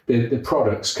wall the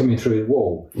products coming through the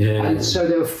wall. And so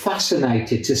they were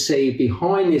fascinated to see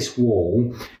behind this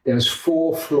wall there was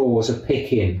 4 floors of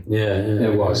picking.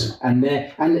 There was,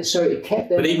 and so it kept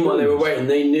them. But even while they were waiting,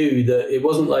 they knew that it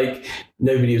wasn't like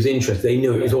nobody was interested. They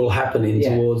knew it was all happening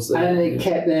towards them. And it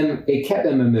kept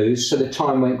them amused, so the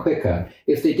time went quicker.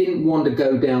 If they didn't want to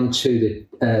go down to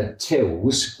the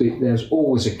tills, there was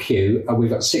always a queue. We've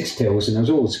got 6 tills, and there was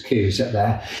always queues up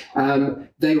there.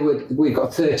 We've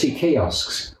got 30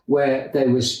 kiosks where they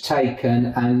was taken,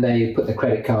 and they put the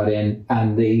credit card in,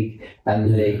 and the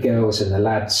girls and the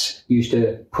lads used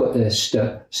to put their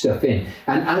stuff in.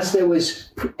 And as they was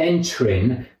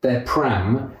entering their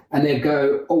pram, and they'd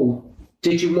go, oh,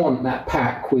 did you want that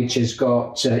pack which has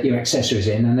got your accessories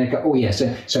in? And they go, oh yes.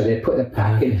 So they put the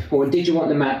pack in. Or did you want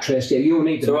the mattress? Yeah, you'll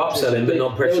need the so mattress. Upselling, but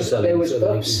not pressure selling. There was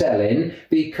upselling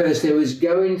because there was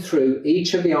going through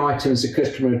each of the items the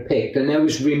customer had picked, and they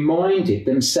was reminded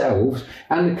themselves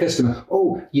and the customer,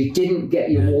 oh, you didn't get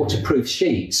your waterproof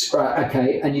sheets, right?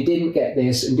 Okay, and you didn't get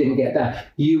this and didn't get that.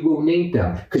 You will need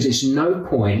them, because it's no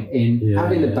point in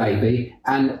having the baby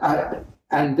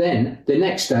and then the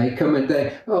next day come and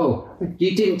they, oh,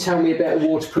 you didn't tell me about a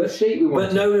waterproof sheet.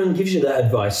 But no one gives you that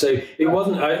advice. So it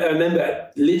wasn't, I remember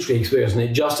literally experiencing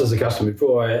it just as a customer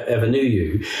before I ever knew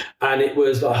you. And it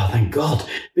was like, oh, thank God.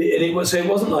 And it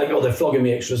wasn't like, oh, they're flogging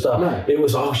me extra stuff. No. It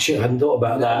was, oh, shit, I hadn't thought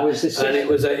about that. And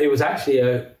it was actually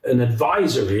an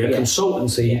advisory, a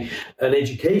consultancy, an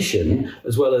education,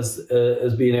 as well as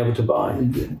being able to buy.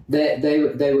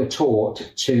 They were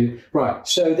taught to, right,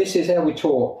 so this is how we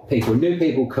taught people. New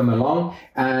people come along,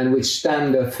 and we'd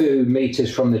stand a few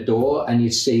meters from the door, and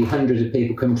you'd see hundreds of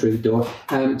people come through the door.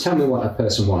 Tell me what that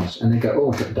person wants. And they go,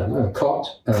 oh, I don't know, a cot.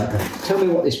 Tell me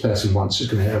what this person wants.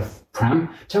 It's going to have pram.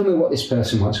 Tell me what this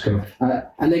person wants to come.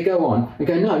 And they go on and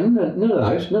go, no.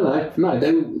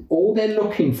 All they're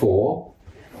looking for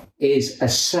is a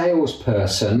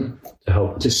salesperson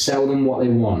to sell them what they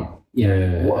want.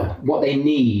 What they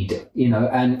need,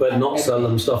 but not sell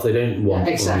them stuff they don't want.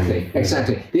 Exactly.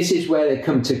 This is where they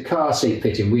come to car seat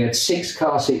fitting. We had 6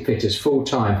 car seat fitters full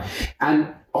time,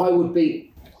 and I would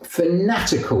be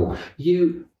fanatical.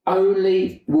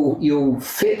 you'll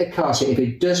fit the car seat. If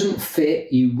it doesn't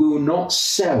fit, you will not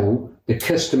sell the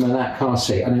customer that car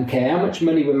seat. I don't care how much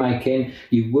money we're making,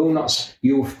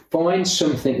 you'll find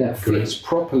something that fits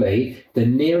properly, the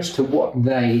nearest to what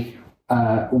they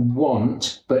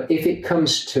want. But if it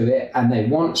comes to it and they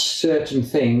want certain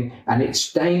thing and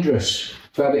it's dangerous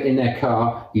to have it in their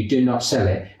car, you do not sell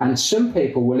it. And some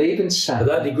people will even say... But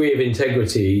that degree of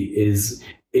integrity is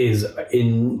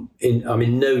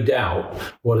no doubt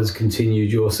what has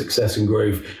continued your success and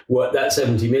growth. That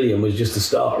 70 million was just a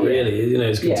start, really.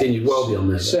 It's continued well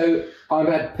beyond that. So I've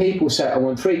had people say, I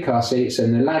want 3 car seats,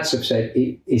 and the lads have said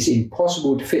it's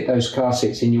impossible to fit those car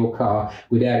seats in your car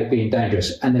without it being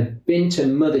dangerous. And they've been to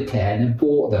Mothercare and have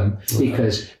bought them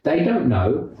because they don't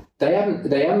know. They haven't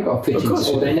got a fitting,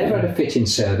 or they never had a fitting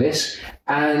service,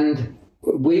 and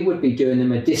we would be doing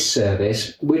them a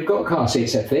disservice. We've got car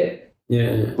seats that fit.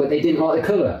 Yeah, but they didn't like the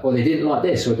colour, or they didn't like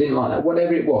this, or didn't like that,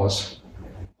 whatever it was.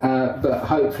 But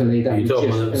hopefully that was just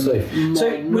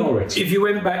minority. If you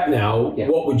went back now,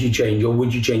 what would you change, or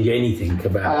would you change anything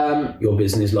about your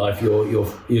business life, your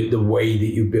the way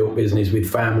that you built business with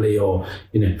family, or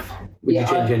would you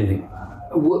change anything?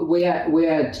 We had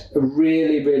a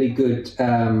really, really good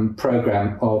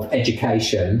program of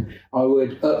education. I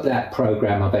would up that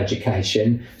program of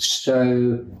education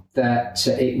so that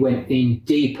it went in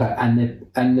deeper, and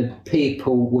the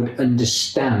people would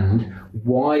understand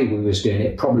why we was doing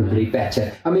it probably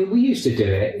better. I mean, we used to do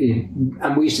it,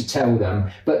 and we used to tell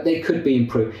them, but they could be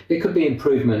improved. There could be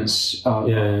improvements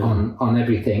on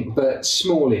everything, but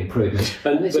small improvements.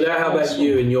 But how about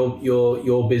you and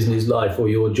your business life or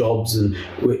your jobs, and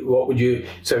what would you?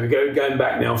 So we're going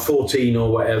back now, 14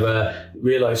 or whatever.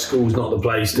 Realise school's not the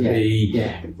place to be.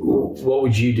 Yeah. What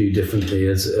would you do differently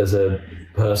as a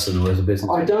person or as a business?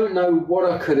 I don't know what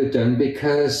I could have done,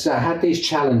 because I had these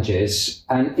challenges,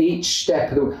 and each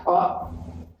step of the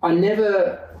I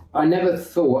never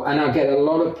thought, and I get a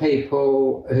lot of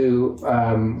people who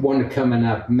want to come and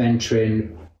have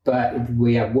mentoring, but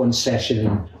we have one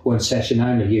session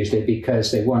only usually,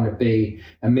 because they want to be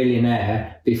a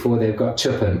millionaire before they've got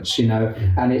tuppence,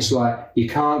 and it's like, you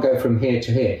can't go from here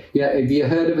to here. Have you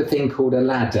heard of a thing called a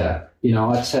ladder?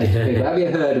 I'd say to people, have you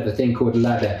heard of a thing called a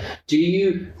ladder? Do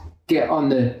you get on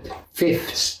the 5th,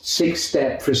 6th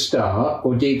step for a start,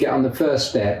 or do you get on the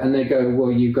first step? And they go,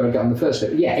 well, you've got to get on the first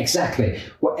step. Yeah, exactly.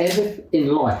 Whatever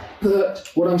in life. But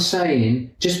what I'm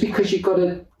saying, just because you've got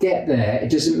to get there,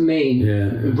 it doesn't mean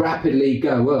rapidly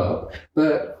go up.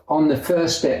 But on the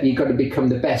first step, you've got to become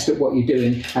the best at what you're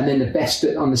doing, and then the best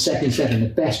on the second step, and the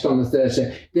best on the third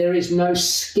step. There is no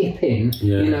skipping.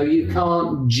 You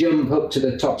can't jump up to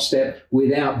the top step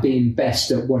without being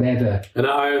best at whatever. And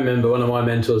I remember one of my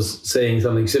mentors saying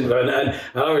something similar, and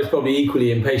I was probably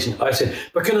equally impatient. I said,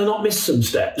 but can I not miss some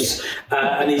steps?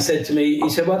 And he said to me,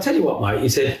 well, I'll tell you what, mate. He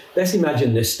said, let's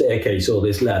imagine this staircase or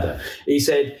this ladder. He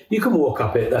said, you can walk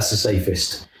up it, that's the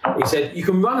safest. He said, you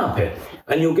can run up it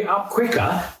and you'll get up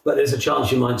quicker, but there's a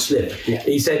chance you might slip. Yeah.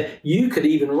 He said, you could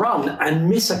even run and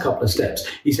miss a couple of steps.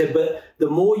 He said, but the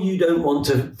more you don't want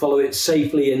to follow it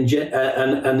safely and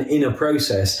in a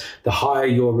process, the higher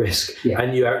your risk. Yeah.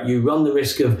 And you run the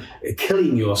risk of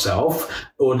killing yourself,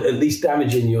 or at least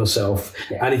damaging yourself.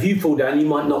 Yeah. And if you fall down, you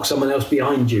might knock someone else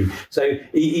behind you. So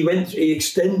he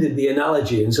extended the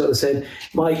analogy and sort of said,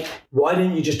 Mike, why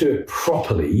don't you just do it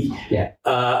properly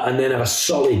and then have a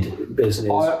solid business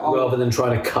rather than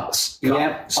trying to cut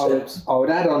steps? I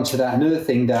would add on to that another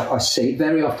thing that I see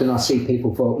very often. I see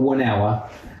people for 1 hour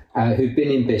who've been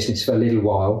in business for a little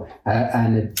while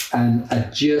and are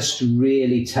just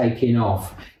really taking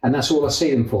off. And that's all I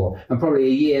see them for. And probably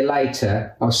a year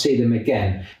later, I'll see them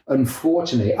again.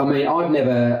 Unfortunately, I mean, I've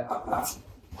never...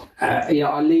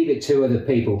 I leave it to other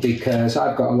people because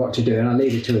I've got a lot to do, and I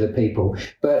leave it to other people.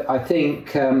 But I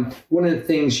think one of the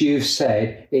things you've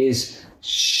said is,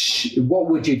 what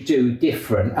would you do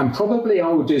different? And probably I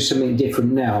will do something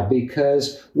different now,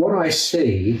 because what I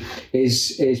see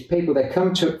is people that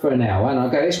come to for an hour, and I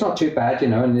go, it's not too bad,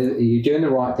 and you're doing the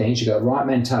right things, you've got the right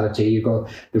mentality, you've got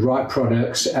the right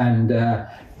products, and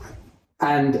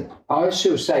I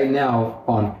shall say now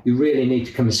on, you really need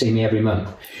to come and see me every month,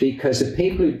 because the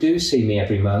people who do see me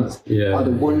every month are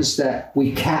the ones that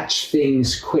we catch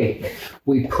things quick.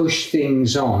 We push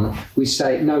things on. We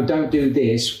say, no, don't do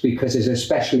this because there's a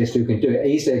specialist who can do it.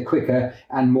 He's there quicker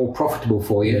and more profitable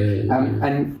for you.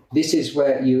 And this is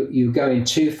where you're going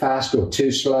too fast or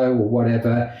too slow or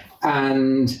whatever.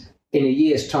 And in a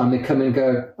year's time, they come and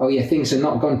go, oh, yeah, things have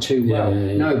not gone too well.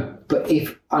 No,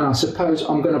 and I suppose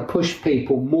I'm going to push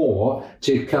people more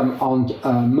to come on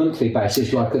a monthly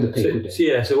basis like other people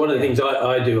do. So one of the things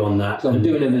I do on that, so I'm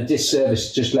doing them a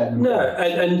disservice just letting them go.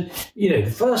 And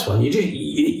the first one,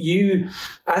 you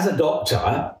as a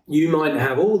doctor, you might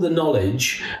have all the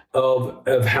knowledge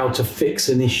of how to fix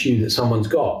an issue that someone's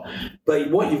got, but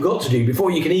what you've got to do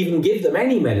before you can even give them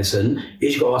any medicine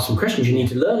is you've got to ask them questions. You need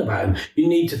to learn about them. You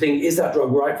need to think, is that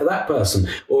drug right for that person,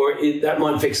 or that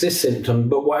might fix this symptom,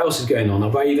 but what else is going on?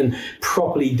 Have I even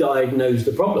properly diagnosed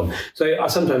the problem? So I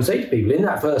sometimes say to people, in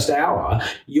that first hour,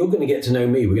 you're going to get to know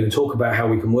me. We're going to talk about how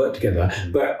we can work together,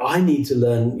 but I need to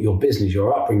learn your business,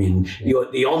 your upbringing,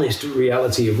 the honest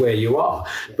reality of where you are.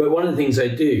 But one of the things I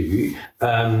do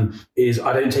is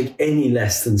I don't take any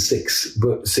less than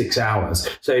 6 hours.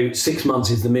 So 6 months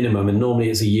is the minimum, and normally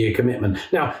it's a year commitment.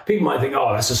 Now, people might think,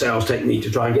 oh, that's a sales technique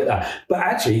to try and get that. But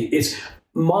actually, it's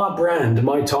my brand,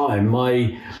 my time,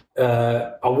 I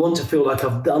want to feel like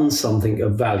I've done something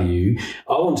of value.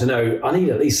 I want to know I need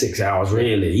at least 6 hours,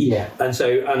 really. Yeah. And so,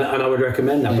 and I would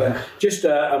recommend that. Yeah. But just,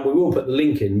 and we will put the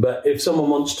link in, but if someone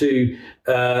wants to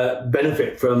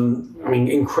benefit from,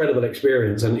 incredible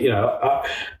experience, and, I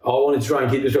wanted to try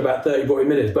and keep this to about 30, 40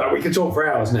 minutes, but we could talk for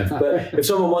hours, Nev. But if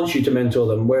someone wants you to mentor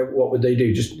them, what would they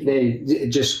do? They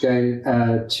just go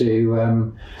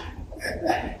to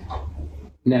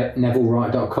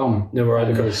NevilleWright.com.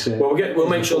 NevilleWright.com. We'll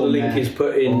make sure the link is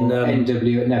put in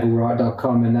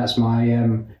nw@NevilleWright.com, and that's my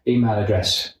email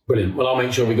address. Brilliant. Well, I'll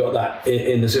make sure we got that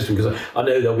in the system, because I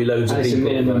know there'll be loads of people. It's a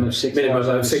minimum of 6 hours.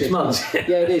 Minimum of 6 months.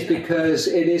 Yeah, it is, because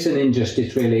it is an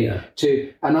injustice, really. Yeah.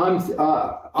 And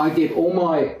I give all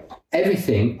my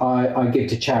everything. I give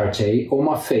to charity. All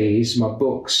my fees, my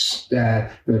books, the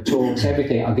talks,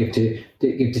 everything I give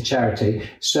to charity.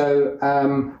 So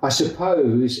I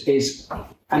suppose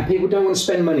and people don't want to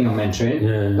spend money on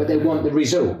mentoring, but they want the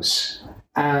results.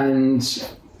 And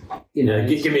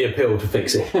give me a pill to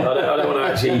fix it. I don't want to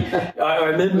actually. I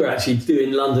remember actually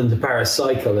doing London to Paris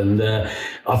cycle, and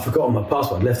I'd forgotten my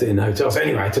passport. I left it in the hotel. So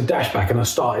anyway, I had to dash back, and I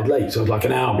started late, so I was like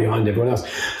an hour behind everyone else.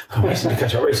 I'm racing to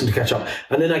catch up,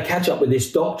 and then I catch up with this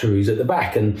doctor who's at the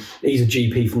back, and he's a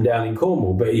GP from down in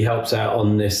Cornwall, but he helps out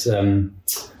on this.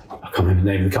 I can't remember the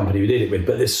name of the company we did it with,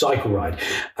 but this cycle ride.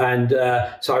 And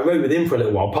so I rode with him for a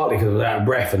little while, partly because I was out of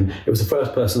breath, and it was the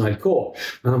first person I'd caught.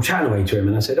 And I'm chatting away to him,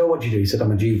 and I said, "Oh, what do you do?" He said,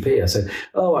 "I'm a GP." I said,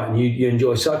 "Oh, and you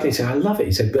enjoy cycling?" He said, "I love it."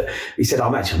 He said,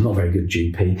 I'm not a very good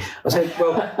GP. I said,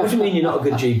 "Well, what do you mean you're not a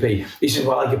good GP?" He said,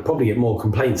 "Well, I could probably get more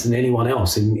complaints than anyone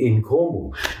else in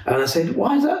Cornwall." And I said,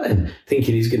 "Why is that then?"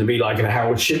 Thinking he's going to be like a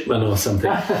Harold Shipman or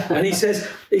something. And he says,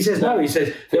 no, he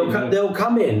says, they'll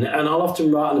come in, and I'll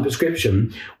often write on the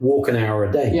prescription, walk an hour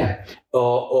a day. Yeah.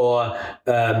 Or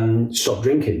stop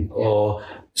drinking, or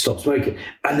stop smoking,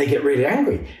 and they get really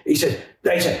angry. They say,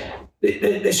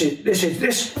 this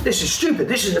is stupid.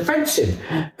 This is offensive.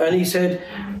 And he said,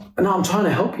 "No, I'm trying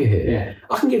to help you here. Yeah.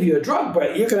 I can give you a drug,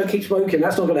 but you're going to keep smoking.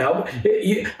 That's not going to help.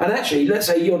 And actually, let's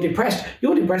say you're depressed.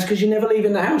 You're depressed because you're never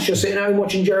leaving the house. You're sitting home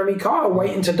watching Jeremy Kyle,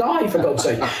 waiting to die, for God's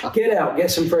sake. Get out,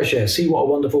 get some fresh air, see what a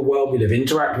wonderful world we live.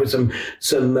 Interact with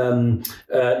some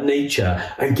nature,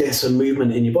 and get some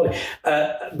movement in your body."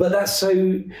 But that's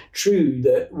so true,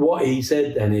 that what he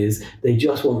said then is, they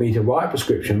just want me to write a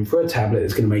prescription for a tablet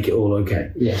that's going to make it all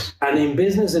okay. Yes. And in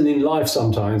business and in life,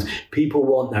 sometimes people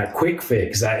want that quick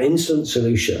fix, that instant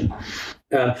solution.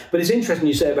 But it's interesting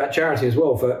you say about charity as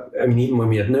well. Even when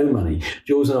we had no money,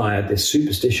 Jules and I had this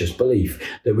superstitious belief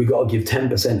that we got to give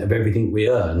 10% of everything we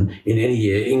earn in any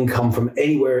year, income from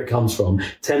anywhere it comes from,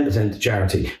 10% to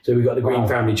charity. So we got the Green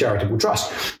Family Charitable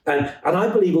Trust. And I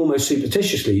believe almost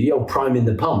superstitiously, the old priming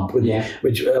the pump,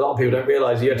 which a lot of people don't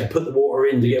realise, you have to put the water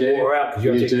in to get water out, because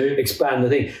you have to expand the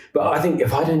thing. But I think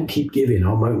if I don't keep giving,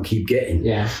 I won't keep getting.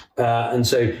 Yeah. And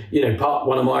so,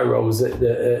 one of my roles that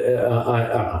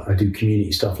I do community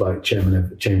stuff, like chairman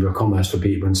of Chamber of Commerce for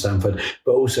Peterborough and Stamford,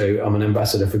 but also I'm an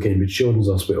ambassador for Cambridge Children's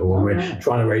Hospital, and we're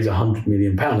trying to raise £100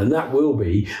 million, and that will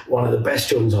be one of the best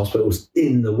children's hospitals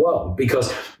in the world,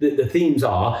 because the themes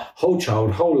are whole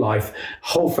child, whole life,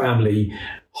 whole family,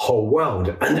 whole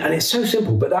world, and it's so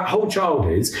simple. But that whole child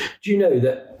is, do you know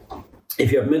that if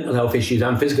you have mental health issues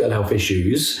and physical health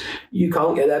issues, you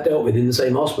can't get that dealt with in the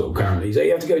same hospital currently. So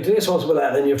you have to go to this hospital,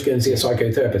 then you have to go and see a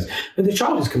psychotherapist. And the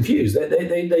child is confused.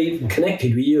 They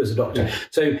connected with you as a doctor.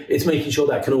 So it's making sure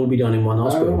that can all be done in one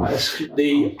hospital.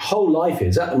 The whole life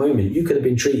is, at the moment, you could have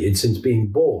been treated since being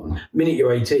born. The minute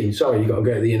you're 18, sorry, you've got to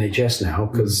go to the NHS now,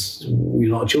 because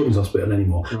we're not a children's hospital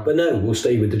anymore. Right. But no, we'll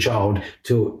stay with the child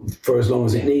for as long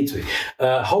as it needs to be.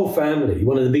 Whole family,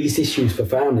 one of the biggest issues for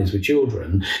families with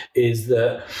children is is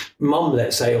that mum,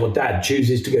 let's say, or dad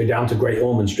chooses to go down to Great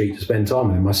Ormond Street to spend time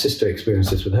with him. My sister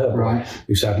experienced this with her boy,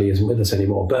 who sadly isn't with us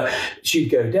anymore. But she'd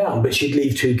go down, but she'd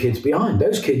leave 2 kids behind.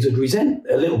 Those kids would resent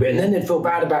a little bit, and then they'd feel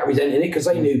bad about resenting it because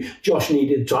they knew Josh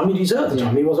needed time. He deserved the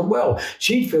time. He wasn't well.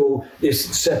 She'd feel this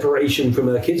separation from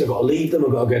her kids. I've got to leave them.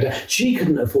 I've got to go down. She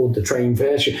couldn't afford the train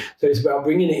fare. So it's about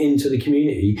bringing it into the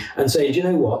community and saying, do you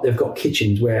know what? They've got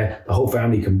kitchens where the whole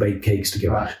family can bake cakes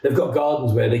together. Right. They've got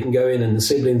gardens where they can go in, and the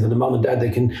siblings and the mum and dad, they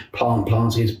can plant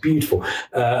plants. It's beautiful.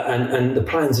 And the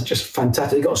plans are just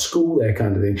fantastic. They've got a school there,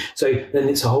 kind of thing. So then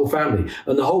it's a whole family.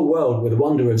 And the whole world, with the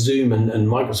wonder of Zoom and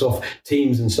Microsoft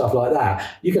Teams and stuff like that,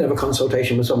 you can have a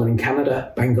consultation with someone in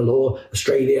Canada, Bangalore,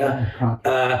 Australia,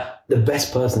 the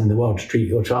best person in the world to treat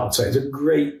your child. So it's a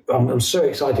great, I'm so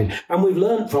excited. And we've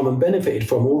learned from and benefited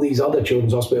from all these other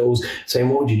children's hospitals saying,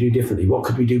 what would you do differently? What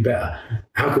could we do better?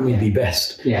 How can we be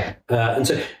best? Yeah. And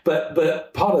so,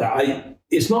 but part of that,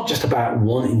 it's not just about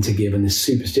wanting to give and this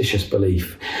superstitious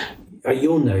belief.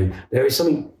 You'll know there is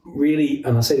something really,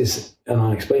 and I say this and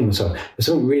I'll explain myself, there's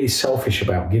something really selfish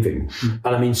about giving.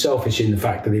 And I mean selfish in the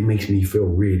fact that it makes me feel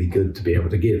really good to be able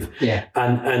to give. Yeah.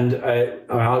 And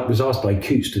I was asked by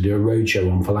Coots to do a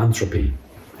roadshow on philanthropy.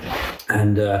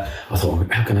 And I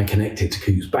thought, how can I connect it to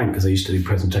Coots Bank? Because I used to do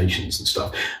presentations and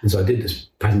stuff. And so I did this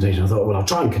presentation. I thought, well, I'll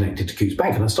try and connect it to Coots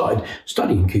Bank. And I started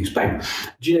studying Coots Bank.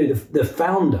 Do you know the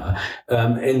founder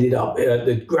ended up,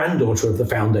 the granddaughter of the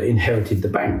founder inherited the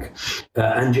bank.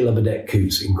 Angela Burdett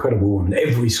Coots, incredible woman.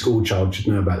 Every school child should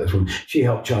know about this woman. She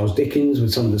helped Charles Dickens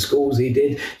with some of the schools he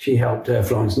did. She helped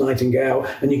Florence Nightingale.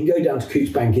 And you can go down to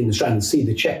Coots Bank in the Strand and see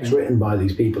the checks written by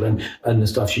these people and the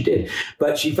stuff she did.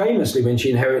 But she famously, when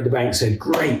she inherited the bank, said,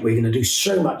 great, we're going to do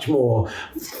so much more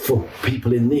for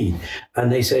people in need.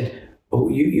 And they said, oh,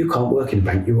 you can't work in a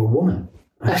bank, you're a woman.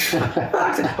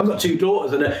 I've got 2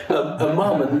 daughters and a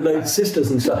mum and loads of sisters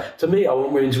and stuff. To me, I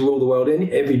want women to rule the world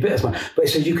every bit as much. But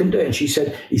they said, you can do it. And she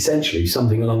said essentially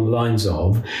something along the lines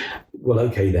of, well,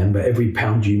 okay then, but every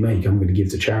pound you make, I'm going to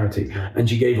give to charity. And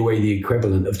she gave away the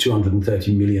equivalent of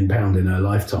 £230 million in her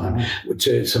lifetime, which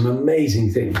are some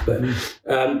amazing things.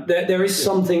 But there is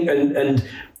something,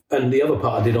 and the other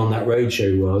part I did on that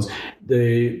roadshow was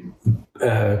the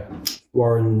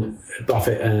Warren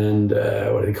Buffett and what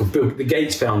are they called? The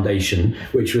Gates Foundation,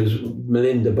 which was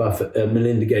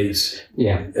Melinda Gates,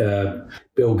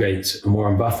 Bill Gates and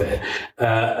Warren Buffett,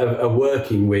 are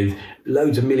working with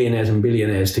loads of millionaires and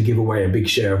billionaires to give away a big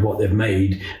share of what they've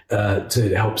made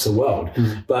to help the world.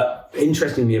 But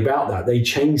interestingly about that, they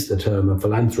changed the term of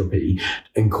philanthropy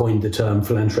and coined the term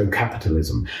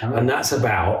philanthrocapitalism. And that's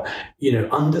about,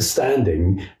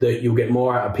 understanding that you'll get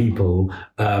more out of people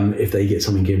if they get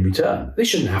something in return. They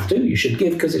shouldn't have to. You should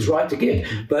give because it's right to give.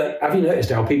 But have you noticed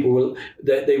how people will,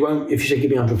 they won't, if you say give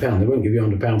me £100, they won't give you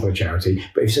 £100 for a charity.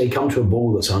 But if you say come to a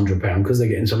ball that's £100 because they're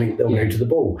getting something, they'll go to the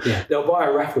ball. Yeah. They'll buy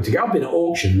a raffle ticket. I've been at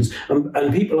auctions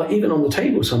and people are even on the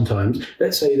table sometimes.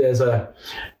 Let's say there's a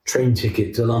train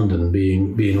ticket to London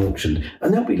being auctioned,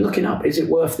 and they'll be looking up, is it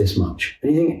worth this much?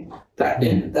 And you think, that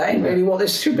ain't really what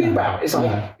this should be about. It's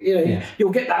like,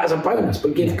 you'll get that as a bonus,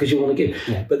 but give because you want to give.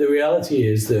 Yeah. But the reality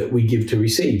is that we give to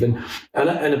receive. And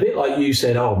a bit like you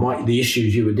said, the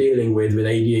issues you were dealing with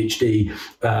ADHD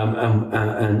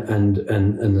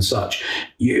and the such,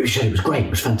 you said it was great,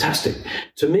 it was fantastic.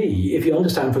 To me, if you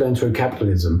understand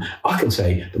philanthrocapitalism, I can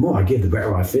say, the more I give, the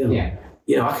better I feel. Yeah.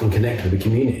 I can connect with the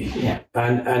community. Yeah.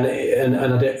 And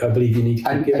I believe you need to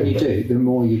keep giving. And you do. The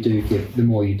more you do give, the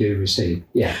more you do receive.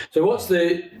 Yeah. So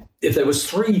if there was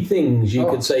 3 things you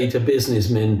could say to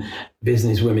businessmen,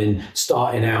 businesswomen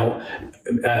starting out,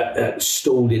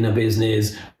 stalled in a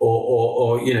business,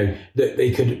 or that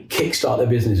they could kickstart their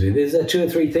business with, is there 2 or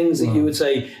 3 things that you would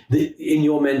say that in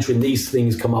your mentoring, these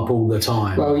things come up all the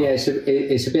time? Well, yeah,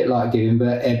 it's a bit like giving,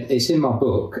 but it's in my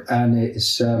book, and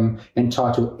it's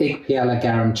entitled Ik Piala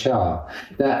Garam Cha.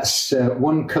 That's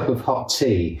 1 cup of hot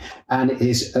tea, and it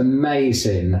is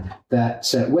amazing that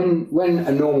when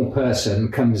a normal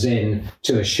person comes in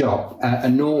to a shop, a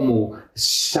normal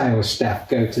sales staff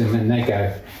go to them and they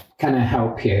go, can I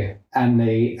help you? And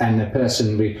the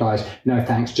person replies, no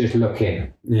thanks, just look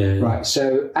in. Yeah. Right.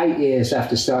 So 8 years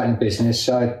after starting the business,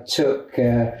 I took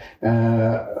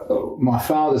my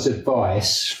father's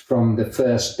advice from the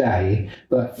first day,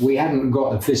 but we hadn't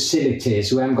got the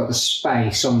facilities, we hadn't got the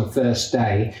space on the first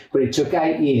day, but it took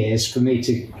 8 years for me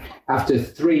to, after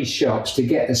 3 shops, to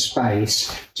get the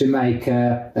space to make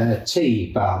a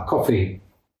tea bar, coffee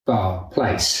bar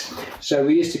place. So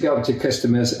we used to go up to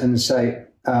customers and say,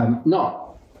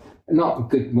 not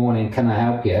good morning, can I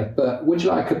help you? But would you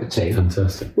like a cup of tea?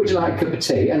 Fantastic. Would you like a cup of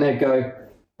tea? And they'd go,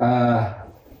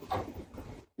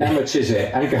 how much is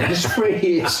it? And he goes, it's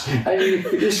free.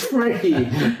 It's free,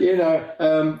 you know.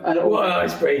 And what an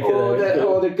icebreaker.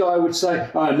 Or the guy would say,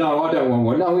 oh, no, I don't want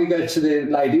one. No, we go to the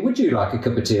lady, would you like a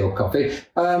cup of tea or coffee?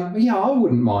 Yeah, I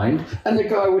wouldn't mind. And the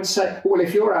guy would say, well,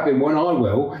 if you're having one, I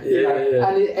will. You know? Yeah.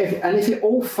 And if it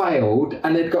all failed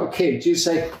and they'd got kids, you'd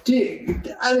say,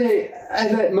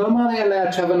 Mum, are they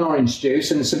allowed to have an orange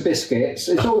juice and some biscuits?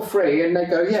 It's all free. And they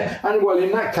go, yeah. And well,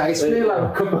 in that case, we'll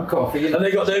have a cup of coffee. And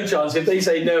they got no chance if they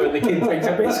say no and the kid drinks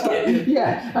a biscuit.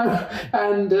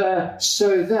 Yeah.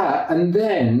 So that, and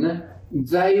then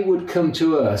they would come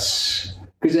to us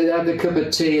because they'd have the cup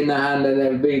of tea in their hand and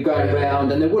they'd be going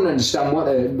around and they wouldn't understand what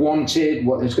they wanted,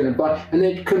 what they was going to buy, and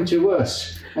they'd come to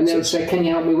us. And they would say, can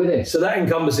you help me with this? So that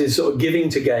encomposes sort of giving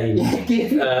to gain,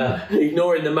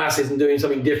 ignoring the masses and doing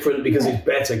something different because it's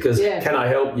better, because can I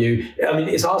help you? I mean,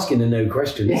 it's asking a no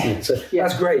question, isn't it? So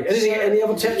that's great. Any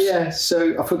other tips? Yeah,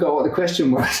 so I forgot what the question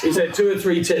was. Is there 2 or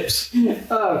 3 tips?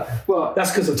 Oh, well.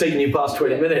 That's because I've taken you past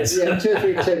 20 minutes. Yeah, 2 or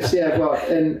 3 tips, yeah. Well,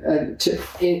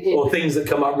 or things that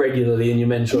come up regularly in your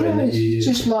mentoring that you use.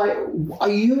 Just like,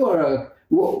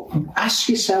 ask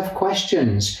yourself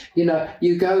questions. You know,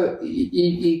 you go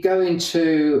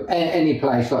into any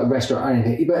place like a restaurant or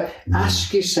anything, but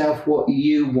ask yourself what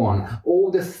you want.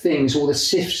 All the things, all the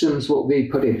systems what we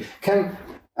put in. Can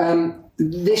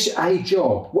this a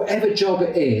job, whatever job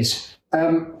it is,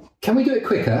 can we do it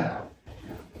quicker?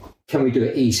 Can we do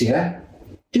it easier?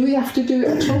 Do we have to do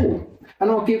it at all? And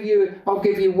I'll give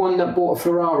you one that bought a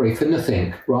Ferrari for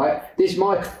nothing, right?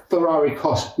 My Ferrari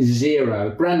cost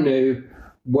 0, brand new.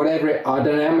 Whatever I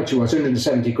don't know how much it was,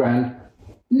 170 grand,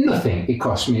 nothing. It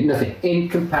cost me nothing in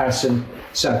comparison.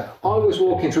 So I was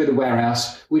walking through the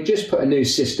warehouse. We just put a new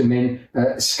system in,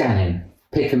 scanning,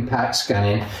 pick and pack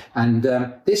scanning. And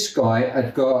this guy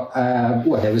had got,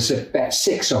 there was about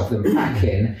 6 of them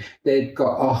packing. They'd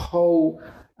got a whole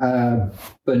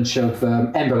bunch of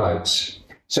envelopes.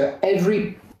 So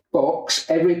every box,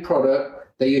 every product,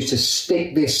 they used to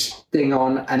stick this thing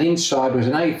on, and inside was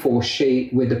an A4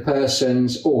 sheet with the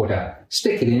person's order.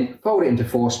 Stick it in, fold it into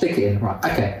 4, stick it in. Right,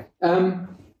 okay.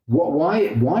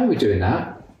 Why are we doing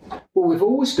that? Well, we've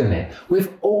always done it. We've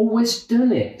always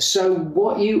done it. So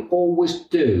what you always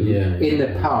do in the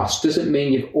past doesn't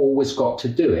mean you've always got to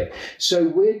do it. So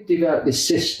we developed this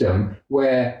system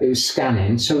where it was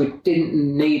scanning, so we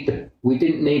didn't need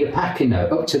a packing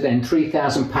note. Up to then,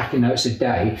 3,000 packing notes a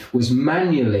day was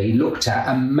manually looked at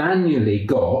and manually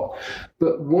got.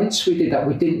 But once we did that,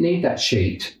 we didn't need that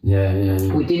sheet. We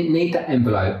didn't need that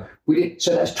envelope.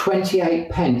 So that's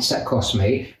 28 pence that cost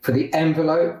me for the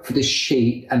envelope, for the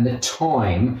sheet, and the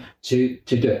time to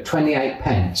do it. 28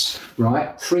 pence,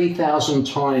 right? 3,000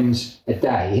 times a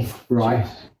day, right?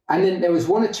 And then there was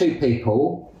 1 or 2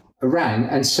 people who rang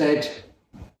and said,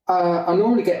 I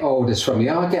normally get orders from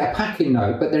you. I get a packing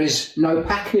note, but there is no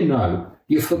packing note.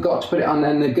 You forgot to put it on.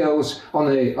 And the girls on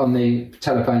the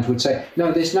telephones would say,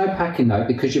 no, there's no packing note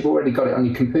because you've already got it on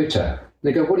your computer.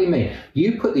 They go, what do you mean?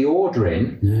 You put the order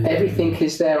in, everything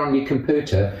is there on your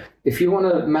computer. If you want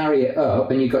to marry it up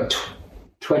and you've got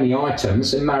 20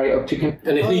 items, and marry it up to your computer.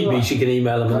 And if need be, she can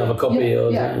email them another copy.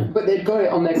 But they've got it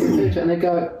on their computer and they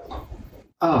go,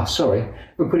 sorry,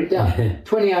 we'll put it down.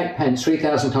 28 pence,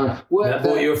 3,000 times. That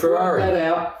bought you a Ferrari. Work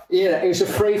that out. Yeah, it was a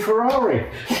free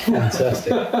Ferrari.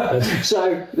 Fantastic.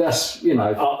 So that's, you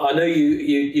know. I know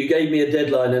you gave me a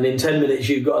deadline, and in 10 minutes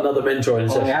you've got another mentoring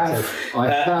session. I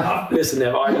have. Listen,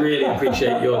 Nev, I really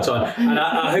appreciate your time. And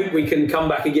I hope we can come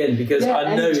back again, because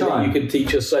I know that you can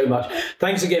teach us so much.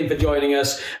 Thanks again for joining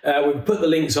us. We'll put the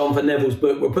links on for Neville's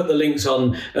book. We'll put the links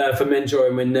on for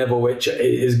Mentoring with Neville, which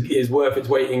is worth its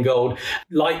weight in gold.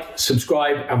 Like,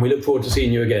 subscribe, and we look forward to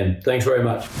seeing you again. Thanks very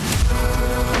much.